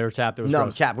episode. They were numb, they were chapped, it was numb,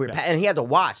 gross. chapped. And he had to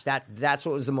watch. That's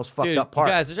what was the most fucked up part.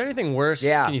 Guys, is there anything worse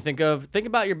can you think of? Think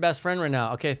about your best friend right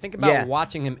now. Okay, think about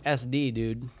watching him SD,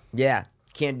 dude. Yeah.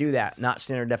 Can't do that. Not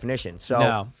standard definition. So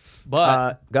no.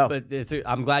 But go. But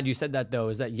I'm glad you said that though,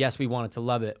 is that yes, we wanted to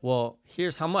love it. Well,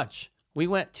 here's how much. We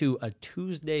went to a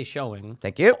Tuesday showing.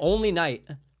 Thank you. Only night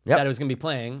that it was going to be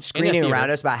playing. Screening around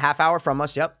us, about half hour from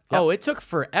us. Yep. Oh, it took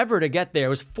forever to get there. It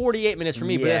was 48 minutes for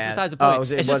me, but that's besides the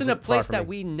point. It's just in a place that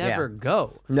we never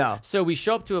go. No. So we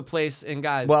show up to a place, and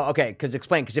guys. Well, okay, because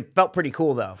it felt pretty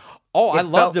cool though. Oh, I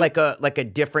loved it. Like a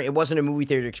different. It wasn't a movie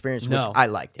theater experience, which I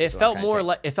liked. It felt more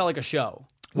like a show.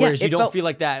 Whereas you don't feel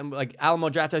like that. Like Alamo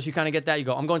Drafthouse, you kind of get that. You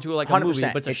go, I'm going to like a movie,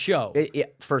 but it's a show.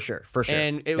 For sure.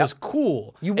 And it was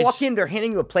cool. You walk in, they're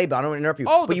handing you a playbill. I don't want to interrupt you.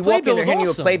 But you walk in, they're handing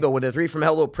you a playbill with a 3 from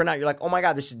Hell little printout. You're like, oh my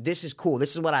God, this is cool.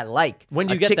 This is what I like. When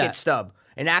do you get that? A ticket stub.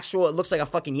 An actual, it looks like a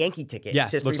fucking Yankee ticket. Yeah, it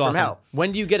says looks 3 from awesome. Hell.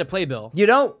 When do you get a playbill? You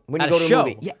don't. When you go to show, a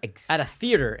movie. Yeah, exactly. At a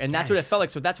theater. And that's what it felt like.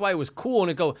 So that's why it was cool.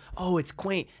 And it go, oh, it's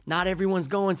quaint. Not everyone's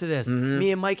going to this.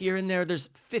 Me and Mikey are in there. There's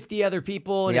 50 other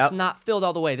people. And it's not filled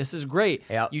all the way. This is great.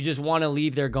 Yep. You just want to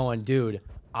leave there going, dude,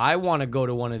 I want to go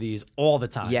to one of these all the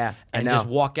time. Yeah, and just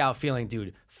walk out feeling,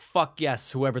 dude, fuck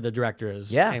yes, whoever the director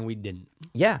is. Yeah. And we didn't.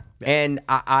 Yeah. And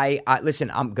I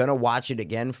listen, I'm going to watch it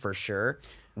again for sure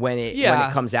when it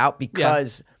comes out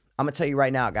because I'm going to tell you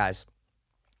right now, guys,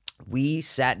 we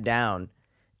sat down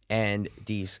and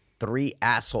these 3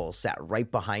 assholes sat right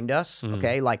behind us,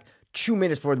 okay? Like 2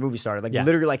 minutes before the movie started. Like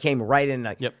literally like came right in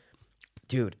like,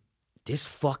 dude, this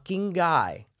fucking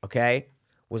guy, okay,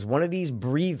 was one of these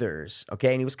breathers,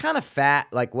 okay? And he was kind of fat,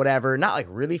 like whatever. Not like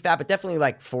really fat, but definitely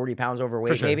like 40 pounds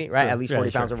overweight maybe, right? At least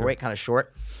 40 pounds overweight, kind of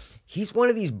short. He's one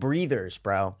of these breathers,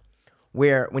 bro,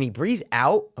 where when he breathes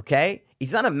out, okay,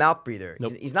 he's not a mouth breather.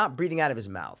 Nope. He's not breathing out of his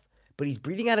mouth. But he's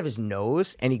breathing out of his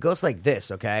nose, and he goes like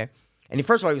this, okay? And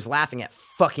first of all, he was laughing at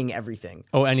fucking everything.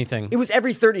 Oh, anything. It was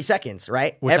every 30 seconds,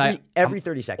 right? Every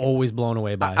 30 seconds. Always blown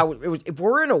away by. If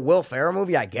we're in a Will Ferrell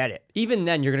movie, I get it. Even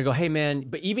then, you're going to go, hey, man,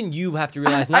 but even you have to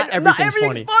realize not everything's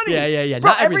funny. Yeah.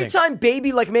 Bro, not every time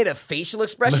Baby like made a facial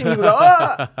expression, he would go,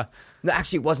 ah! No,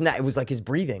 actually, it wasn't that. It was like his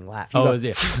breathing laugh. Yeah.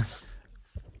 Dude,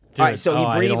 all right, so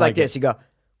he breathed like this. You go,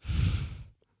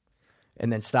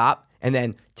 and then stop. And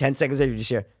then 10 seconds later, you just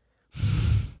hear,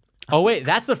 oh, wait,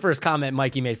 that's the first comment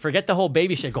Mikey made. Forget the whole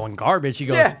baby shit going garbage. He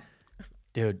goes,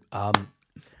 dude, I'm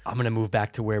going to move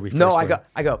back to where we first were.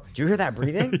 I go, do you hear that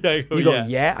breathing? You go,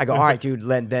 yeah. I go, all right, dude,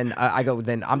 then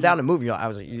I'm down to move. You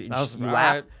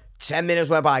laughed. 10 minutes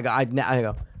went by. I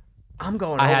go, I'm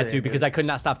going over I had there, to dude. because I could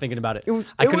not stop thinking about it. It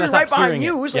was right behind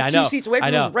you. It was like 2 seats away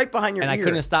from you. It was right behind your ear. And I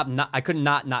couldn't stop. I could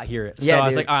not hear it. So Yeah, I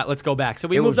was dude. like, all right, let's go back. So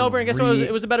we moved over, and guess what?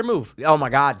 It was a better move. Oh my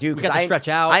God, dude. We got to stretch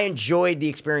out. I enjoyed the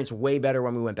experience way better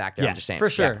when we went back there. I'm just saying. For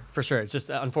sure. It's just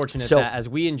unfortunate that as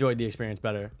we enjoyed the experience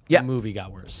better, the movie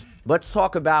got worse. Let's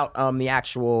talk about the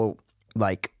actual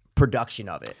like production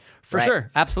of it. For sure.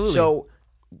 Absolutely. So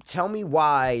tell me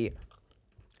why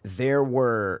there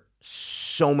were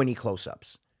so many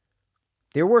close-ups.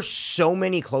 There were so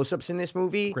many close-ups in this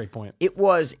movie. Great point. It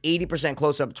was 80%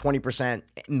 close-up, 20%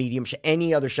 medium shot,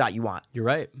 any other shot you want. You're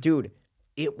right. Dude,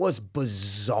 it was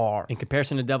bizarre. In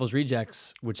comparison to Devil's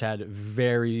Rejects, which had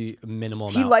very minimal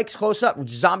amount. He likes close-up.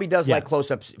 Zombie does like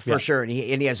close-ups for sure. And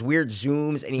he has weird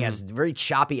zooms, and he has very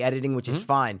choppy editing, which is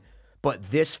fine. But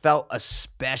this felt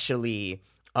especially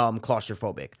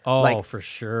claustrophobic. Oh, for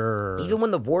sure. Even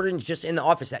when the warden's just in the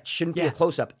office, that shouldn't be a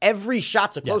close-up. Every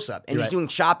shot's a close-up. And he's doing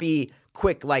choppy,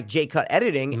 quick, like J-cut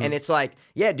editing. And it's like,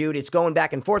 yeah, dude, it's going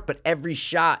back and forth, but every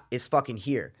shot is fucking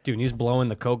here. Dude, he's blowing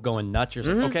the coke, going nuts. You're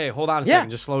like, okay, hold on a second.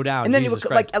 Just slow down. And then Jesus you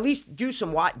like at least do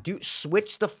some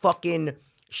switch the fucking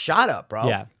shot up, bro.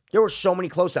 Yeah. There were so many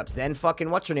close-ups. Then fucking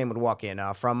what's her name would walk in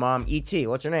from E.T.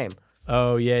 What's her name?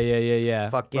 Oh, yeah.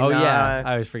 Fucking, I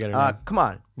always forget her name. Come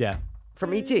on. Yeah.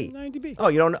 From E.T. IMDb. Oh,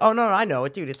 you don't know? Oh, no, I know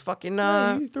it, dude. It's fucking...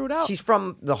 you threw it out. She's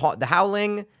from The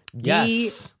Howling.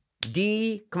 Yes.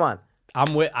 D. Come on.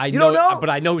 I'm with. I You know, don't know? but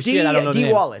I know shit. I don't know the D.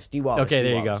 name. Wallace. D. Wallace. Okay, D.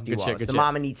 there you Wallace, go. D. Good shit, Wallace. good The shit.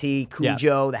 Mom and E.T.,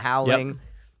 Cujo, The Howling.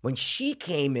 When she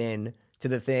came in to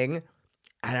the thing,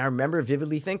 and I remember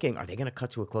vividly thinking, are they going to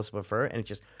cut to a close-up of her? And it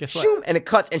just, Guess what? shoom, and it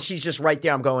cuts, and she's just right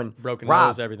there. I'm going, Broken Rob,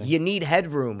 nose, everything. you need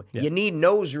headroom. You need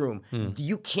nose room.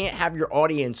 You can't have your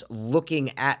audience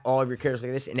looking at all of your characters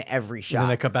like this in every And shot. then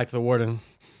they cut back to the warden,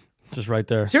 just right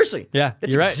there. Seriously. Yeah,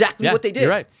 That's you're right. exactly Yeah, what they did. you're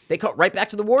right. They cut right back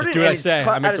to the warden, Just do what and I it's say. I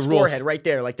cut make at his the rules. forehead right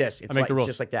there like this. It's I make like, the rules.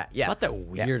 just like that. Yeah. How about that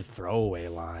weird throwaway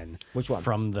line? Which one?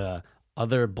 From the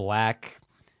other black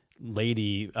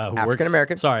lady who works...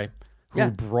 African-American. Sorry. Who Yeah.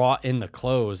 brought in the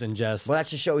clothes and just... Well, that's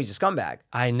to show he's a scumbag.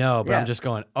 I know, but Yeah. I'm just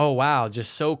going, oh, wow.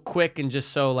 Just so quick and just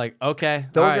so like, okay.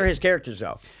 Those all right. are his characters,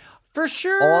 though. For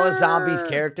sure. All of zombies'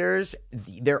 characters,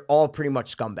 they're all pretty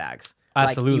much scumbags.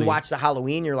 Absolutely. Like, you watch the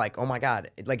Halloween, you're like, oh my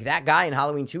God. Like, that guy in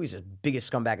Halloween 2 is the biggest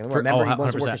scumbag in the world. Remember, he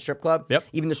wants to work at a 100%. strip club? Yep.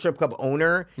 Even the strip club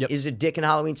owner is a dick in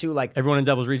Halloween 2. Like, Everyone in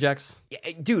Devil's Rejects?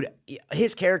 dude,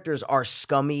 his characters are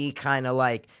scummy, kind of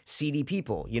like seedy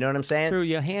people. You know what I'm saying? Threw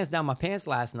your hands down my pants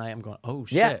last night. I'm going, oh,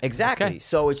 shit. Yeah, exactly. Okay.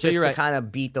 So it's just you're to right. kind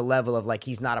of beat the level of like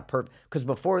he's not a perp. Because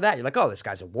before that, you're like, oh, this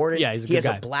guy's a warden. Yeah, he's a he good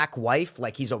has guy. a black wife.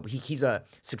 Like he's a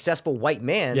successful white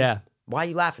man. Yeah. Why are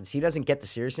you laughing? So he doesn't get the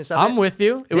seriousness of it. I'm with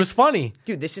you. It was funny.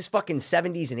 Dude, this is fucking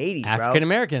 70s and 80s, bro. African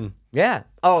American. Yeah.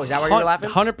 Oh, is that why you're laughing?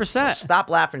 100%. Stop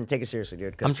laughing and take it seriously,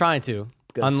 dude. I'm trying to.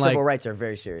 Because civil rights are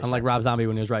very serious. Unlike Rob Zombie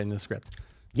when he was writing the script.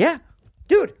 Yeah.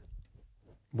 Dude,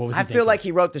 What was he I feel thinking? like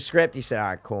he wrote the script. He said, all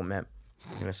right, cool, man.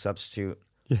 I'm going to substitute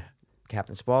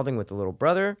Captain Spaulding with the little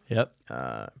brother. Yep.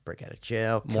 Break out of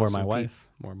jail. More of my some wife.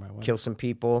 More of my wife. Kill some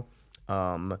people.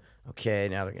 Okay,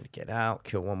 now they're gonna get out,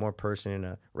 kill one more person in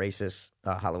a racist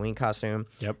Halloween costume.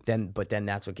 Yep. But then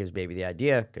that's what gives Baby the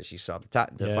idea because she saw the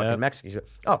Yep. fucking Mexican. She said,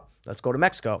 oh, let's go to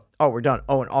Mexico. Oh, we're done.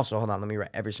 Oh, and also hold on, let me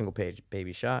write every single page.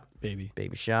 Baby shot. Baby.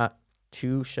 Baby shot.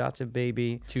 2 shots of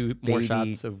baby. Two more baby,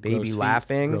 shots of baby gross feet,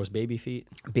 laughing. gross baby feet.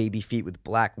 Baby feet with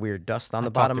black weird dust on the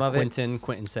Talked bottom to of it. Quentin.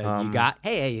 Quentin said, "You got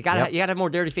you got to have more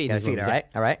dirty feet." in Got these feet, movies." all right,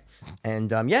 all right.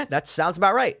 And yeah, that sounds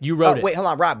about right. You wrote it. Wait, hold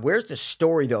on, Rob. Where's the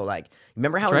story though? Like,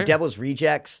 remember how in right. Devil's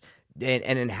Rejects and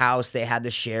in House they had the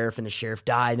sheriff and the sheriff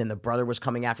died, and the brother was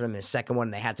coming after them. In the second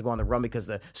one, they had to go on the run because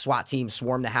the SWAT team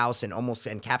swarmed the house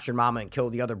and captured Mama and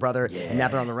killed the other brother. And now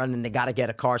they're on the run and they got to get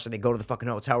a car, so they go to the fucking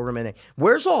hotel room and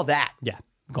where's all that? Yeah.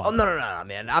 Go Oh on. no,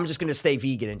 man! I'm just gonna stay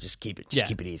vegan and just keep it easy.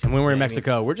 And when we're in You know what I mean?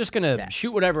 Mexico, we're just gonna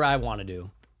shoot whatever I want to do.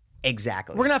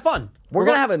 Exactly. We're gonna have fun. We're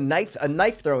gonna have a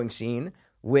knife throwing scene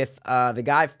with the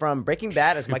guy from Breaking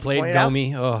Bad, as Mikey played pointed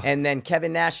Gomi. out, Ugh. and then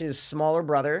Kevin Nash's smaller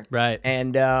brother, Right.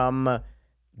 And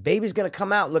Baby's gonna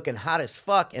come out looking hot as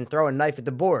fuck and throw a knife at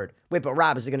the board. Wait, but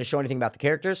Rob, is it gonna show anything about the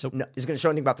characters? No. Is it gonna show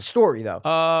anything about the story though?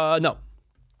 No.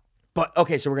 But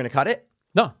okay, so we're gonna cut it.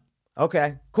 No.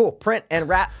 Okay, cool. Print and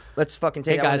wrap. Let's fucking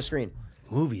take Hey, that on the guys. screen.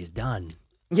 Movie is done.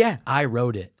 Yeah. I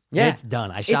wrote it. Yeah. It's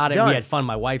done. I shot it. done. We had fun.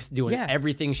 My wife's doing Yeah.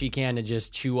 everything she can to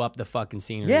just chew up the fucking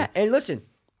scenery. Yeah, and listen,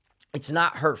 it's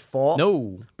not her fault.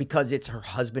 No. Because it's her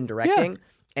husband directing.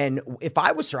 And if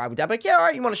I was her, I would be like, yeah, all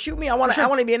right, you want to shoot me? I want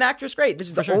to be an actress. Great. This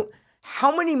is the sure.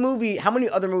 How many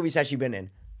other movies has she been in?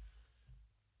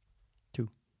 2.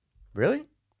 Really?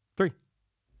 3.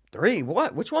 3?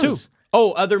 What? Which 2. ones?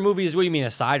 Oh, other movies. What do you mean?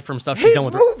 Aside from stuff she's His done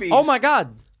with movies. Oh my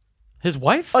God. His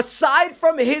wife? Aside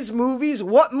from his movies,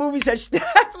 what movies has she...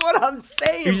 That's what I'm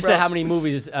saying, You just bro. said how many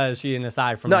movies is she in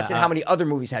aside from No, that? I said how many other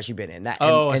movies has she been in? That,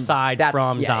 aside that's-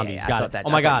 from zombies. I Got thought it. that,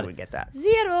 Oh my I thought God. you would get that.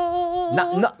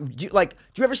 0. Do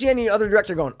you ever see any other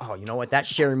director going, oh, you know what? That's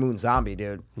Sherry Moon Zombie,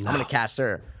 dude. I'm going to cast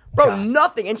her. Bro,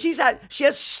 nothing. And she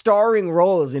has starring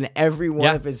roles in every one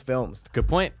Yeah. of his films. Good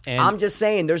point. And I'm just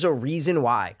saying there's a reason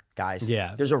why, guys.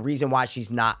 Yeah. There's a reason why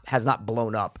has not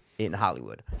blown up in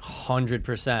Hollywood.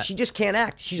 100%. She just can't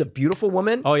act. She's a beautiful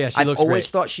woman. Oh, yeah, she I've looks always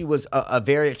great. thought she was a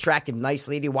very attractive, nice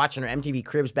lady watching her MTV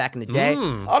Cribs back in the day.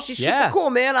 Oh, she's yeah. super cool,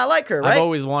 man. I like her, right? I've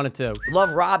always wanted to.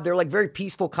 Love Rob. They're like very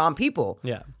peaceful, calm people.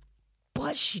 Yeah.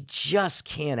 But she just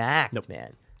can't act,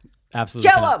 man.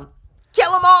 Absolutely. Kill not. them!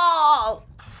 Kill them all!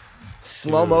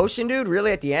 Slow motion, dude.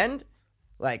 Really, at the end,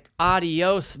 like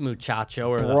Adios, muchacho,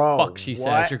 or Bro, the fuck she says.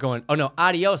 what? You're going, oh no,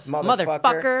 adios, Motherfucker.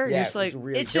 motherfucker. Yeah, You're just it was like,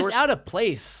 really- it's there just was- out of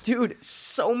place. dude,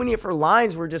 so many of her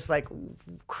lines were just like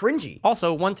cringy.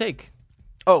 Also, one take.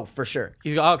 Oh, for sure.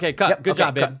 He's going, okay, cut. Yep, Good okay,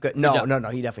 job, babe. Good. Good No, job. no,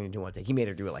 he definitely didn't do one thing. He made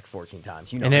her do it like 14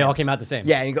 times. You know, And they him. all came out the same.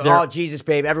 Yeah, and you go, They're- oh Jesus,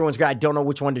 babe, everyone's great. I don't know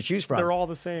which one to choose from. They're all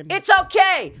the same. It's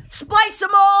okay. Splice them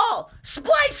all.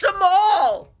 Splice them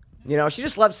all. You know, she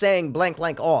just loves saying blank,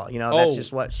 blank, all. You know, that's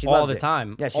just what she all loves. the it.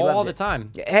 time. Yeah, she all loves the it.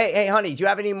 time. Hey, honey, do you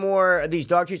have any more of these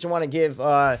dog treats you want to give,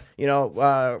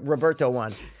 Roberto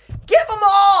one? Give them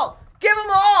all. Give them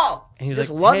all. And he's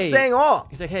just like, loves hey, saying all.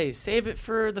 He's like, hey, save it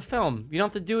for the film. You don't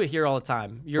have to do it here all the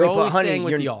time. You're Wait, but always honey, staying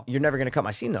with the all. you're never gonna cut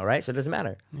my scene though, right? So it doesn't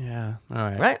matter. Yeah, all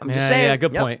right. Right? I'm just Yeah, saying. Yeah,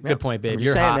 good Yep, point. yep. Good point, babe. I'm just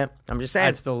You're saying, hot. man. I'm just saying.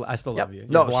 I still Yep. love you.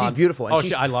 No, You're she's blonde. beautiful. And Oh,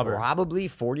 she's I love her. Probably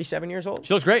 47 years old.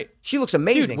 She looks great. She looks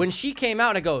amazing. Dude, when she came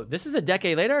out, I go, this is a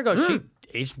decade later. I go, she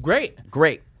aged great.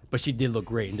 Great. But she did look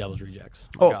great in Devil's Rejects.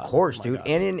 Oh, My of God. course, My dude. God.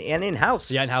 And in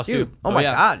house. Yeah, in house, dude. too. Oh, Oh, my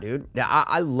yeah. God, dude. Yeah,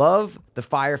 I love the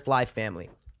Firefly family.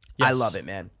 I Yes. love it,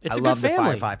 man. It's I a love good the family.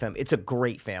 Firefly family. It's a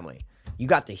great family. You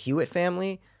got the Hewitt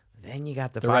family, then you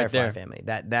got the They're right Firefly there. family.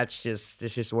 That's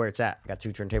just where it's at. I got 2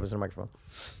 turntables and a microphone.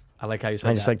 I like how you said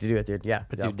I that. just like to do it, dude. Yeah.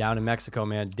 But yeah. dude, down in Mexico,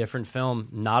 man, different film,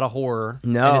 not a horror.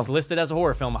 No. And it's listed as a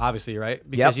horror film, obviously, right?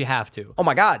 Because you have to. Oh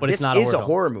my God, But this it's not is a a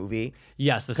horror film. horror movie.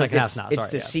 Yes, the 'Cause second half's not. It's Sorry,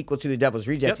 the yeah. sequel to The Devil's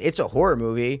Rejects. Yep. It's a horror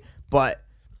movie, but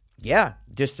yeah,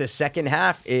 just the second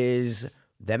half is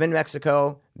them in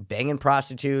Mexico banging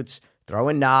prostitutes,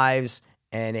 throwing knives,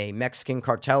 and a Mexican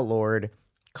cartel lord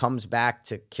comes back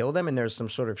to kill them, and there's some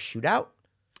sort of shootout,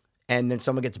 and then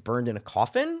someone gets burned in a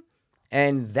coffin,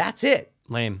 and that's it.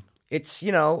 Lame. It's,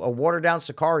 a watered down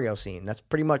Sicario scene. That's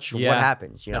pretty much Yeah. what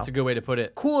happens. That's a good way to put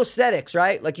it. Cool aesthetics,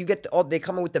 right? Like you get they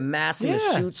come in with the masks and the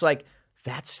Yeah. suits. Like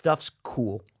that stuff's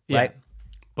cool, Yeah. right?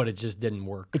 But it just didn't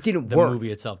work. It didn't the work. The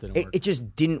movie itself didn't It, work. it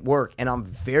just didn't work, and I'm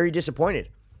very disappointed.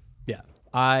 Yeah.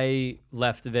 I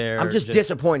left there. I'm just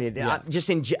disappointed. Yeah.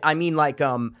 Obviously I'm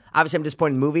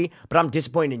disappointed in the movie, but I'm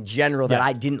disappointed in general that Yeah.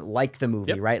 I didn't like the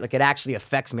movie, Yep. right? Like it actually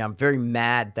affects me. I'm very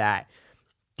mad that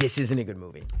this isn't a good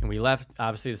movie. And we left,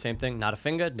 obviously, the same thing. Not a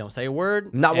finger. Don't say a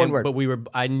word. Not one word. But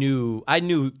I knew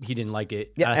he didn't like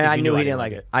it. Yeah, and think I he knew he didn't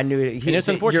like it. I knew it. And it's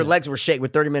unfortunate. Your legs were shaking.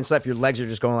 With 30 minutes left, your legs are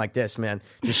just going like this, man.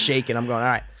 Just shaking. I'm going, all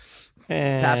right,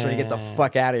 pass me to get the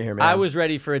fuck out of here, man. I was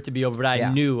ready for it to be over, but Yeah.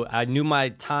 I knew my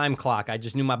time clock. I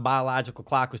just knew my biological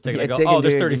clock was ticking. Yeah, I go, ticking,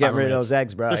 there's dude. 35 You get more rid of minutes. those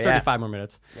eggs, bro. There's Yeah. 35 more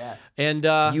minutes. Yeah. And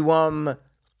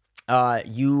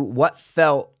what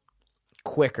felt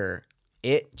quicker,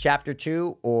 It Chapter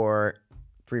 2 or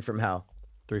 3 from Hell?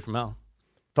 3 from Hell.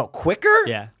 Felt quicker?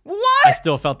 Yeah. What? I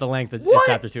still felt the length of What?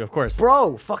 chapter 2, of course.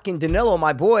 Bro, fucking Danilo,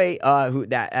 my boy, who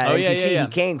that at Oh, yeah, NTC, yeah, yeah. he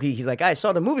came. He's like, I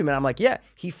saw the movie, man. I'm like, yeah.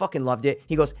 He fucking loved it.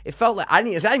 He goes, it felt like I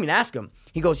didn't even ask him.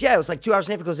 He goes, yeah, it was like 2 hours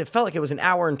and a half. He goes, it felt like it was an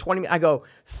hour and 20 minutes. I go,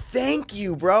 thank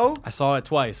you, bro. I saw it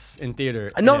twice in theater,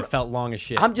 and No, it felt long as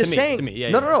shit. I'm just to saying. Me, to me. Yeah,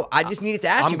 no, yeah. no. I just needed to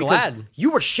ask I'm you because glad. you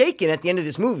were shaking at the end of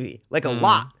this movie, like a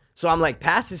lot. So I'm like,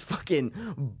 Pass is fucking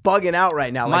bugging out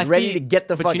right now, like ready to get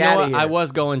the but fuck you know out what? of here. I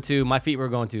was going to. My feet were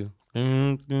going to. No,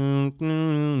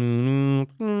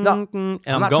 and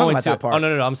I'm not going talking about to. that part. Oh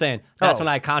no! I'm saying that's Oh. when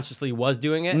I consciously was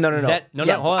doing it. No. That,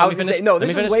 Yeah, Hold on. I let was me gonna finish. say, no, Let this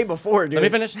me was finish. way before, dude. Let me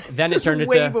finish. Then This it turned was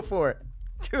way into. before.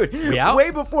 Dude, We out? way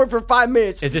before for 5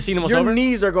 minutes. Is the scene almost Your over?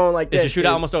 knees are going like Is this. the shootout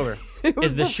dude. almost over? It was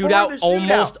Is the before shootout the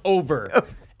almost over?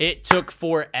 It took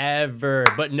forever.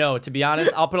 But no, to be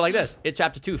honest, I'll put it like this. It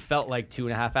Chapter 2 felt like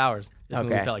 2.5 hours. This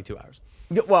movie Okay. felt like 2 hours.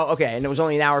 Well, okay, and it was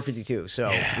only an hour 52, so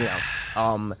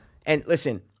and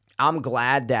listen, I'm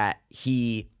glad that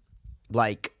he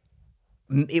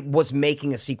it was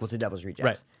making a sequel to Devil's Rejects,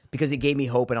 Right. because it gave me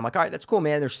hope, and I'm like, all right, that's cool,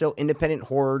 man. There's still independent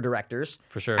horror directors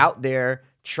For sure. out there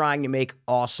trying to make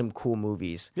awesome, cool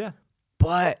movies, Yeah.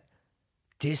 but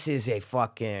this is a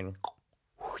fucking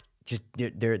just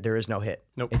there is no hit.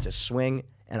 Nope. It's a swing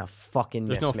and a fucking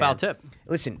There's miss, no man. foul tip.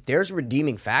 Listen, there's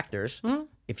redeeming factors. Hmm?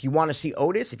 If you want to see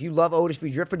Otis, if you love Otis B.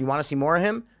 Driftwood, you want to see more of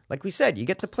him, like we said, you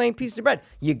get the plain piece of bread.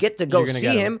 You get to go You're gonna see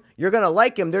get him. him. You're going to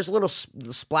like him. There's little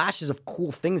splashes of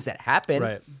cool things that happen.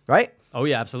 Right. Right? Oh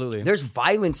yeah, absolutely. There's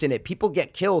violence in it. People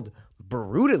get killed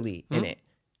brutally in it.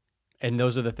 And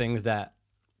those are the things that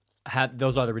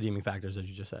those are the redeeming factors, as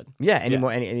you just said. Yeah.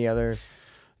 Any other?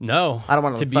 No, I don't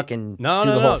want to fucking do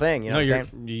the whole thing. You know what I'm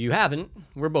saying? You haven't.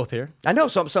 We're both here. I know.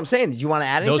 So I'm saying, did you want to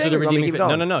add anything? Those are the or you want me to redeeming.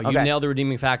 keep going? No. You Okay. nailed the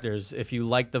redeeming factors. If you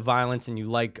like the violence and you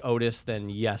like Otis,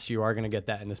 then yes, you are going to get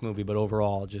that in this movie. But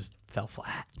overall, it just fell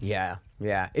flat. Yeah.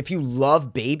 If you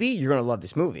love Baby, you're going to love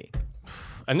this movie.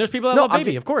 And there's people that love I'm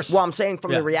Baby, sa- of course. Well, I'm saying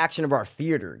from Yeah. the reaction of our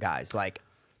theater guys, like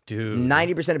Dude,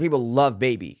 90% of people love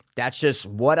Baby. That's just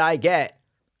what I get.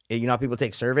 You know how people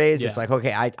take surveys? It's Yeah. like,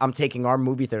 okay, I'm taking our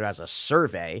movie theater as a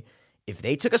survey. If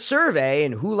they took a survey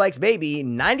and who likes Baby,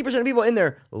 90% of people in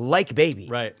there like Baby.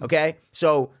 Right. Okay?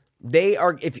 So they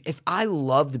are, if I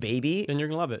loved Baby, then you're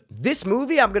gonna love it. this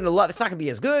movie I'm going to love. It's not going to be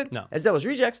as good No. as Devil's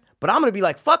Rejects, but I'm going to be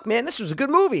like, fuck, man, this was a good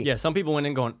movie. Yeah, some people went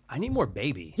in going, I need more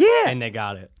Baby. Yeah. And they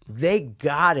got it. They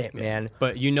got it, man.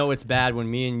 But you know it's bad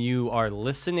when me and you are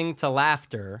listening to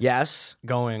laughter. Yes.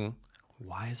 Going,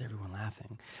 why is everyone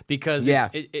laughing? Because Yeah.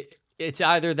 it's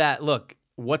either that, look,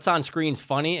 what's on screen's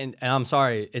funny, and I'm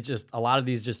sorry, it's just a lot of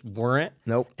these just weren't.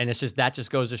 Nope. And it's just that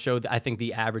just goes to show that I think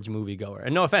the average moviegoer.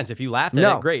 And no offense, if you laughed at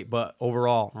No. it, great, but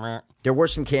overall, meh. There were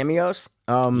some cameos.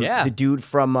 Yeah. The dude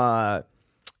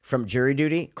from Jury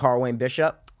Duty, Carl Wayne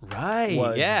Bishop, Right?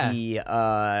 was Yeah.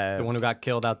 the one who got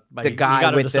killed out by the he guy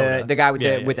got with soda. the guy with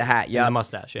Yeah, the with the hat. and Yeah, the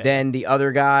mustache. Yeah. Then the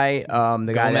other guy, the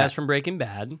guy Gomez that from Breaking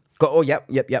Bad. oh yep.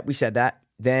 We said that.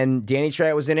 Then Danny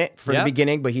Trejo was in it for the Yep.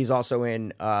 beginning, but he's also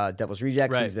in Devil's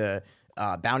Rejects. Right. He's the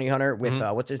bounty hunter with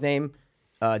what's his name?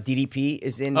 DDP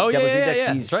is in Oh Devil's yeah, Rejects.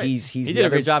 yeah. He's That's right. he's he the did a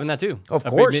other- great job in that too. Of A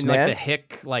course, big, man. Like the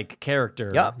hick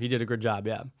character. Yep. He did a good job.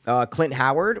 Yeah. Clint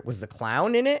Howard was the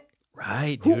clown in it.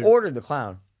 Right. Who Dude. ordered the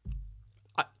clown?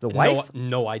 The wife?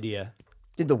 No idea.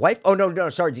 Did the wife? Oh no,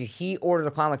 sorry. Did he order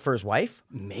the clown like for his wife?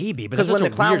 Maybe, but Because that's when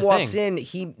such the a clown weird walks thing.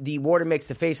 in, the warden makes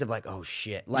the face of like, oh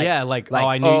shit, like yeah, like oh,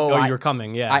 I knew. Oh, you were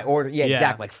coming. Yeah, I ordered. Yeah,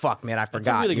 exactly. Like fuck, man, I forgot.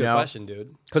 That's a really you good know? question,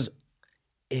 dude. Because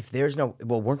if there's no,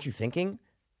 well, weren't you thinking,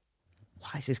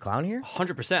 why is this clown here?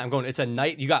 100%. I'm going. It's a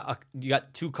night. You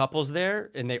got two couples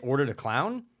there, and they ordered a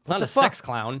clown. It's not the a fuck? sex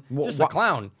clown, just a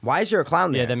clown. Why is there a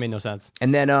clown there? Yeah, that made no sense.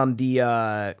 And then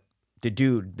the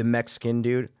dude, the Mexican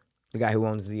dude, the guy who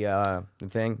owns the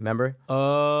thing, remember?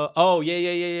 Oh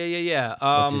yeah.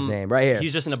 What's his name? Right here.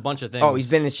 He's just in a bunch of things. Oh, he's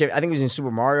been in shit. I think he was in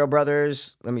Super Mario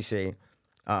Brothers. Let me see.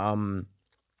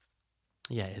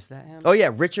 Yeah, is that him? Oh yeah,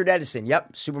 Richard Edison.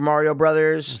 Yep, Super Mario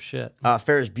Brothers. Oh, shit.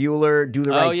 Ferris Bueller, Do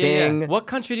the Right Thing. Yeah. What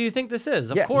country do you think this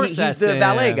is? Of Yeah, course, he's that's the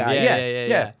valet him. guy.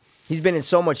 Yeah. He's been in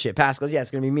so much shit. Pascal's,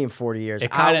 it's gonna be me in 40 years.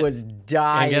 It kinda- I was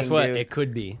dying. And guess what? Dude. It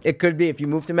could be. It could be if you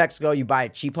move to Mexico, you buy a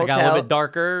cheap I hotel. got a little bit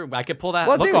darker. I could pull that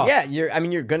Well, look dude, off. yeah,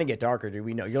 you're gonna get darker, dude.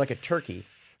 We know you're like a turkey.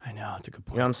 I know. It's a good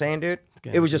point. You know what I'm saying, dude?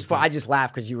 good. It was just fun. I just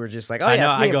laughed because you were just like, oh I yeah, know.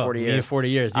 it's me I in go, 40 me years. in 40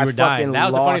 years. You I were dying. fucking That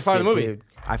was the funny lost part of the it, movie. dude.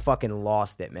 I fucking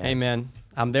lost it, man. Hey, man.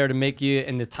 I'm there to make you,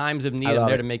 in the times of need, I'm love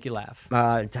there it. to make you laugh.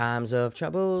 Times of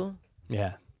trouble.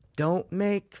 Yeah. Don't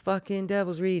make fucking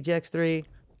Devil's Rejects 3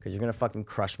 because you're gonna fucking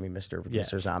crush me,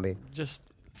 Mr. Zombie. Just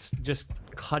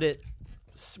cut it.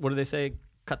 What do they say?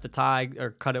 Cut the tie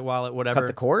or cut it while it whatever. Cut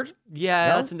the cord?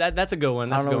 Yeah, No? that's a good one.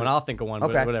 That's a don't good know. one. I'll think of one,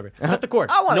 Okay. but whatever. Cut the cord.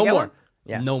 I wanna no get more. one.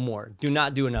 Yeah. No more. Do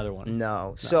not do another one.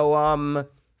 No. So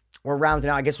we're rounding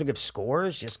out. I guess we give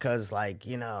scores just because, like,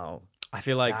 I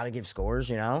feel like gotta give scores.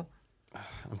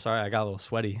 I'm sorry. I got a little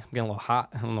sweaty. I'm getting a little hot.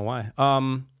 I don't know why.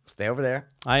 Stay over there.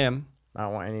 I am. I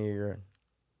don't want any of your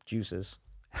juices.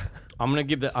 I'm gonna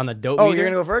give on the dope. Oh, meter. you're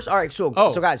gonna go first? All right, so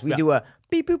Oh, so guys, we yeah. do a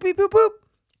beep boop beep boop boop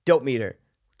dope meter.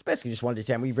 It's basically just 1 to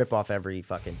 10. We rip off every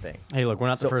fucking thing. Hey, look, we're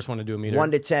not the first one to do a meter. 1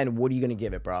 to 10. What are you gonna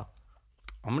give it, bro?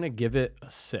 I'm gonna give it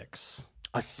a 6.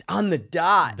 On the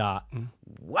dot. Dot.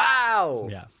 Wow.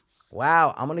 Yeah.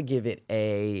 Wow. I'm gonna give it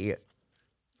a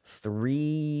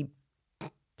 3.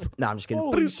 No, I'm just kidding.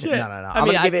 Holy shit. No. I I'm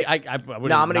mean, gonna give it. I No,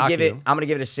 I'm gonna give it. I'm gonna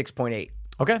give it a 6.8.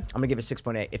 Okay. I'm gonna give it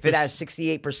 6.8. If it has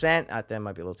 68%, that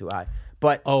might be a little too high.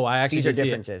 But Oh, I actually these are did see it.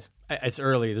 differences. It's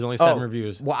early. There's only 7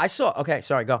 reviews. Well, I saw. Okay,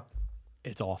 sorry. Go.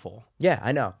 It's awful. Yeah,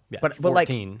 I know. Yeah, but like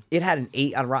 14. it had an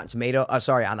 8 on Rotten Tomato.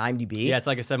 Sorry, on IMDb. Yeah, it's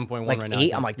like a 7.1 like right now.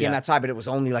 8. I'm like, damn, Yeah. that's high. But it was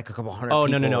only like a couple hundred. Oh,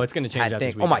 people no. It's going to change had that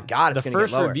this thing. week. Oh my god, it's the gonna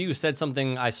first get lower. review said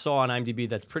something I saw on IMDb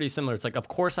that's pretty similar. It's like, of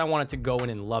course, I wanted to go in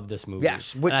and love this movie.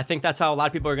 Yes, which- and I think that's how a lot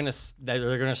of people are going to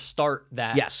they're going to start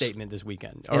that Yes. statement this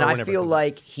weekend. And or I whenever it feel comes out.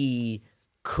 like he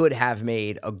could have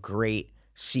made a great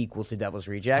sequel to Devil's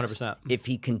Rejects 100%. if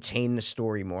he contained the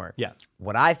story more. Yeah.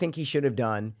 What I think he should have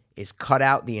done is cut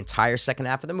out the entire second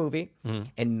half of the movie Mm-hmm.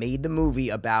 and made the movie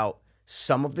about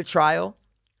some of the trial,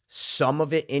 some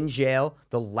of it in jail.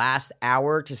 The last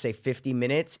hour to say 50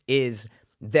 minutes is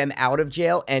them out of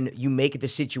jail, and you make the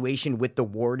situation with the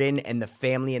warden and the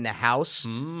family in the house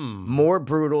more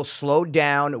brutal, slowed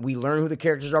down. We learn who the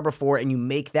characters are before, and you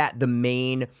make that the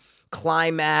main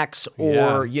climax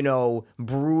or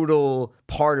brutal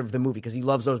part of the movie because he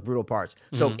loves those brutal parts.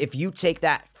 So if you take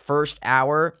that first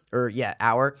hour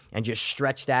and just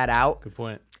stretch that out, Good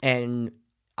point. and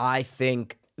I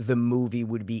think the movie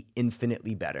would be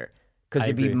infinitely better because I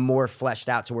it'd be agree. more fleshed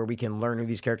out to where we can learn who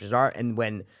these characters are. And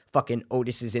when fucking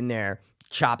Otis is in there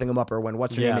chopping them up, or when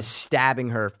what's her name Yeah. is stabbing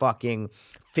her fucking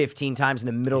 15 times in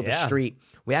the middle of the Yeah. street,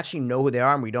 we actually know who they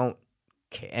are and we don't.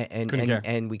 Couldn't care.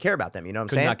 And we care about them, you know what I'm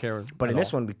Could saying? not care But at in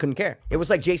this all. one, we couldn't care. It was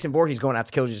like Jason Voorhees going out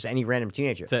to kill just any random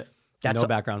teenager. That's it. No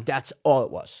background. That's all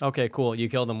it was. Okay, cool. You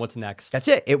killed him. What's next? That's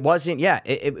it. It wasn't. Yeah,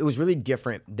 it was really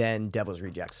different than Devil's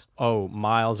Rejects. Oh,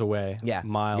 miles away. Yeah,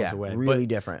 Miles yeah, away. really But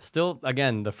different. Still,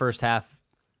 again, the first half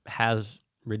has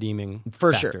redeeming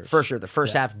For factors. sure. The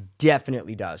first half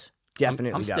definitely does.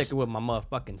 definitely I'm does. sticking with my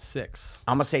motherfucking 6.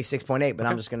 I'm gonna say 6.8, but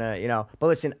I'm just gonna, But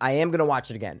listen, I am gonna watch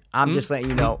it again. I'm just letting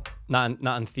you know. Not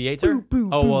in theater.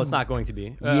 Well, it's not going to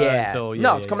be.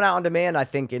 It's coming out on demand. I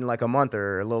think in like a month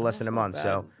or a little less than a month. bad.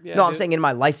 So Yeah, no, I'm dude. saying in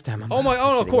my lifetime. Oh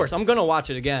no, of course, I'm gonna watch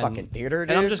it again. Fucking theater,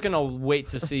 And I'm dude. just gonna wait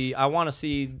to see. I want to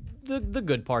see the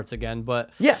good parts again,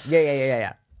 but Yeah.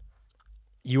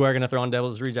 you are gonna throw on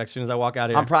Devil's Rejects as soon as I walk out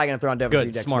here. I'm probably gonna throw on Devil's Good,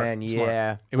 Rejects, smart, man. smart.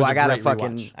 Yeah. It was I a gotta great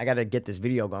rewatch. I gotta get this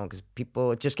video going because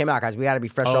it just came out, guys. We gotta be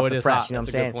fresh Oh, off it the is press. hot. You know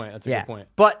That's what a I'm good saying? point. That's a good point.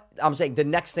 But I'm saying the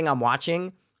next thing I'm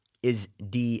watching is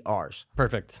DRs.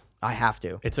 Perfect. I have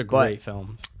to. It's a But great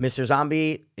film. Mr.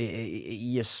 Zombie,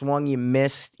 you swung, you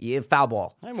missed, foul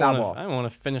ball. I Foul ball.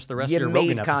 want to finish the rest You of your made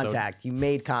Rogan episode. contact. You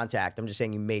made contact. I'm just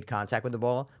saying you made contact with the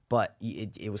ball, but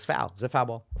it was foul. It was a foul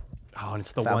ball. Oh, and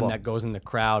it's the Foul one ball. that goes in the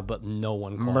crowd, but no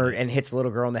one caught it. And hits a little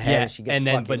girl in the head. Yeah, And she gets and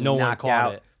then- fucking but no one knocked caught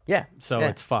out. it. Yeah. So yeah.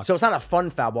 it's fucked. So it's not a fun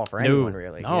foul ball for anyone,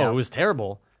 really. No, it was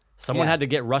terrible. Someone Yeah. had to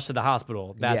get rushed to the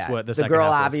hospital. That's what the the second girl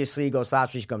half was. obviously goes to the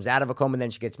hospital. She comes out of a coma, and then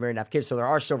she gets married and have kids. So there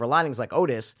are silver linings like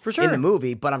Otis For sure. in the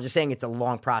movie. But I'm just saying it's a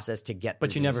long process to get.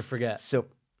 But through you never these. forget. So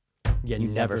You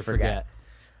never never forget. forget.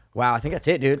 wow, I think that's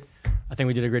it, dude. I think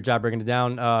we did a great job breaking it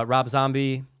down. Rob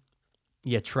Zombie,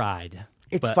 you tried.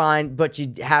 It's But fine, but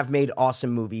you have made awesome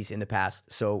movies in the past,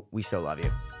 so we still love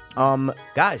you.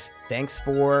 Guys, thanks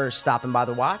for stopping by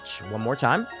the watch one more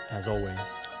time. As always,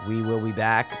 We will be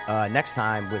back next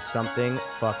time with something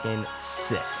fucking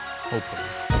sick.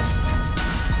 hopefully.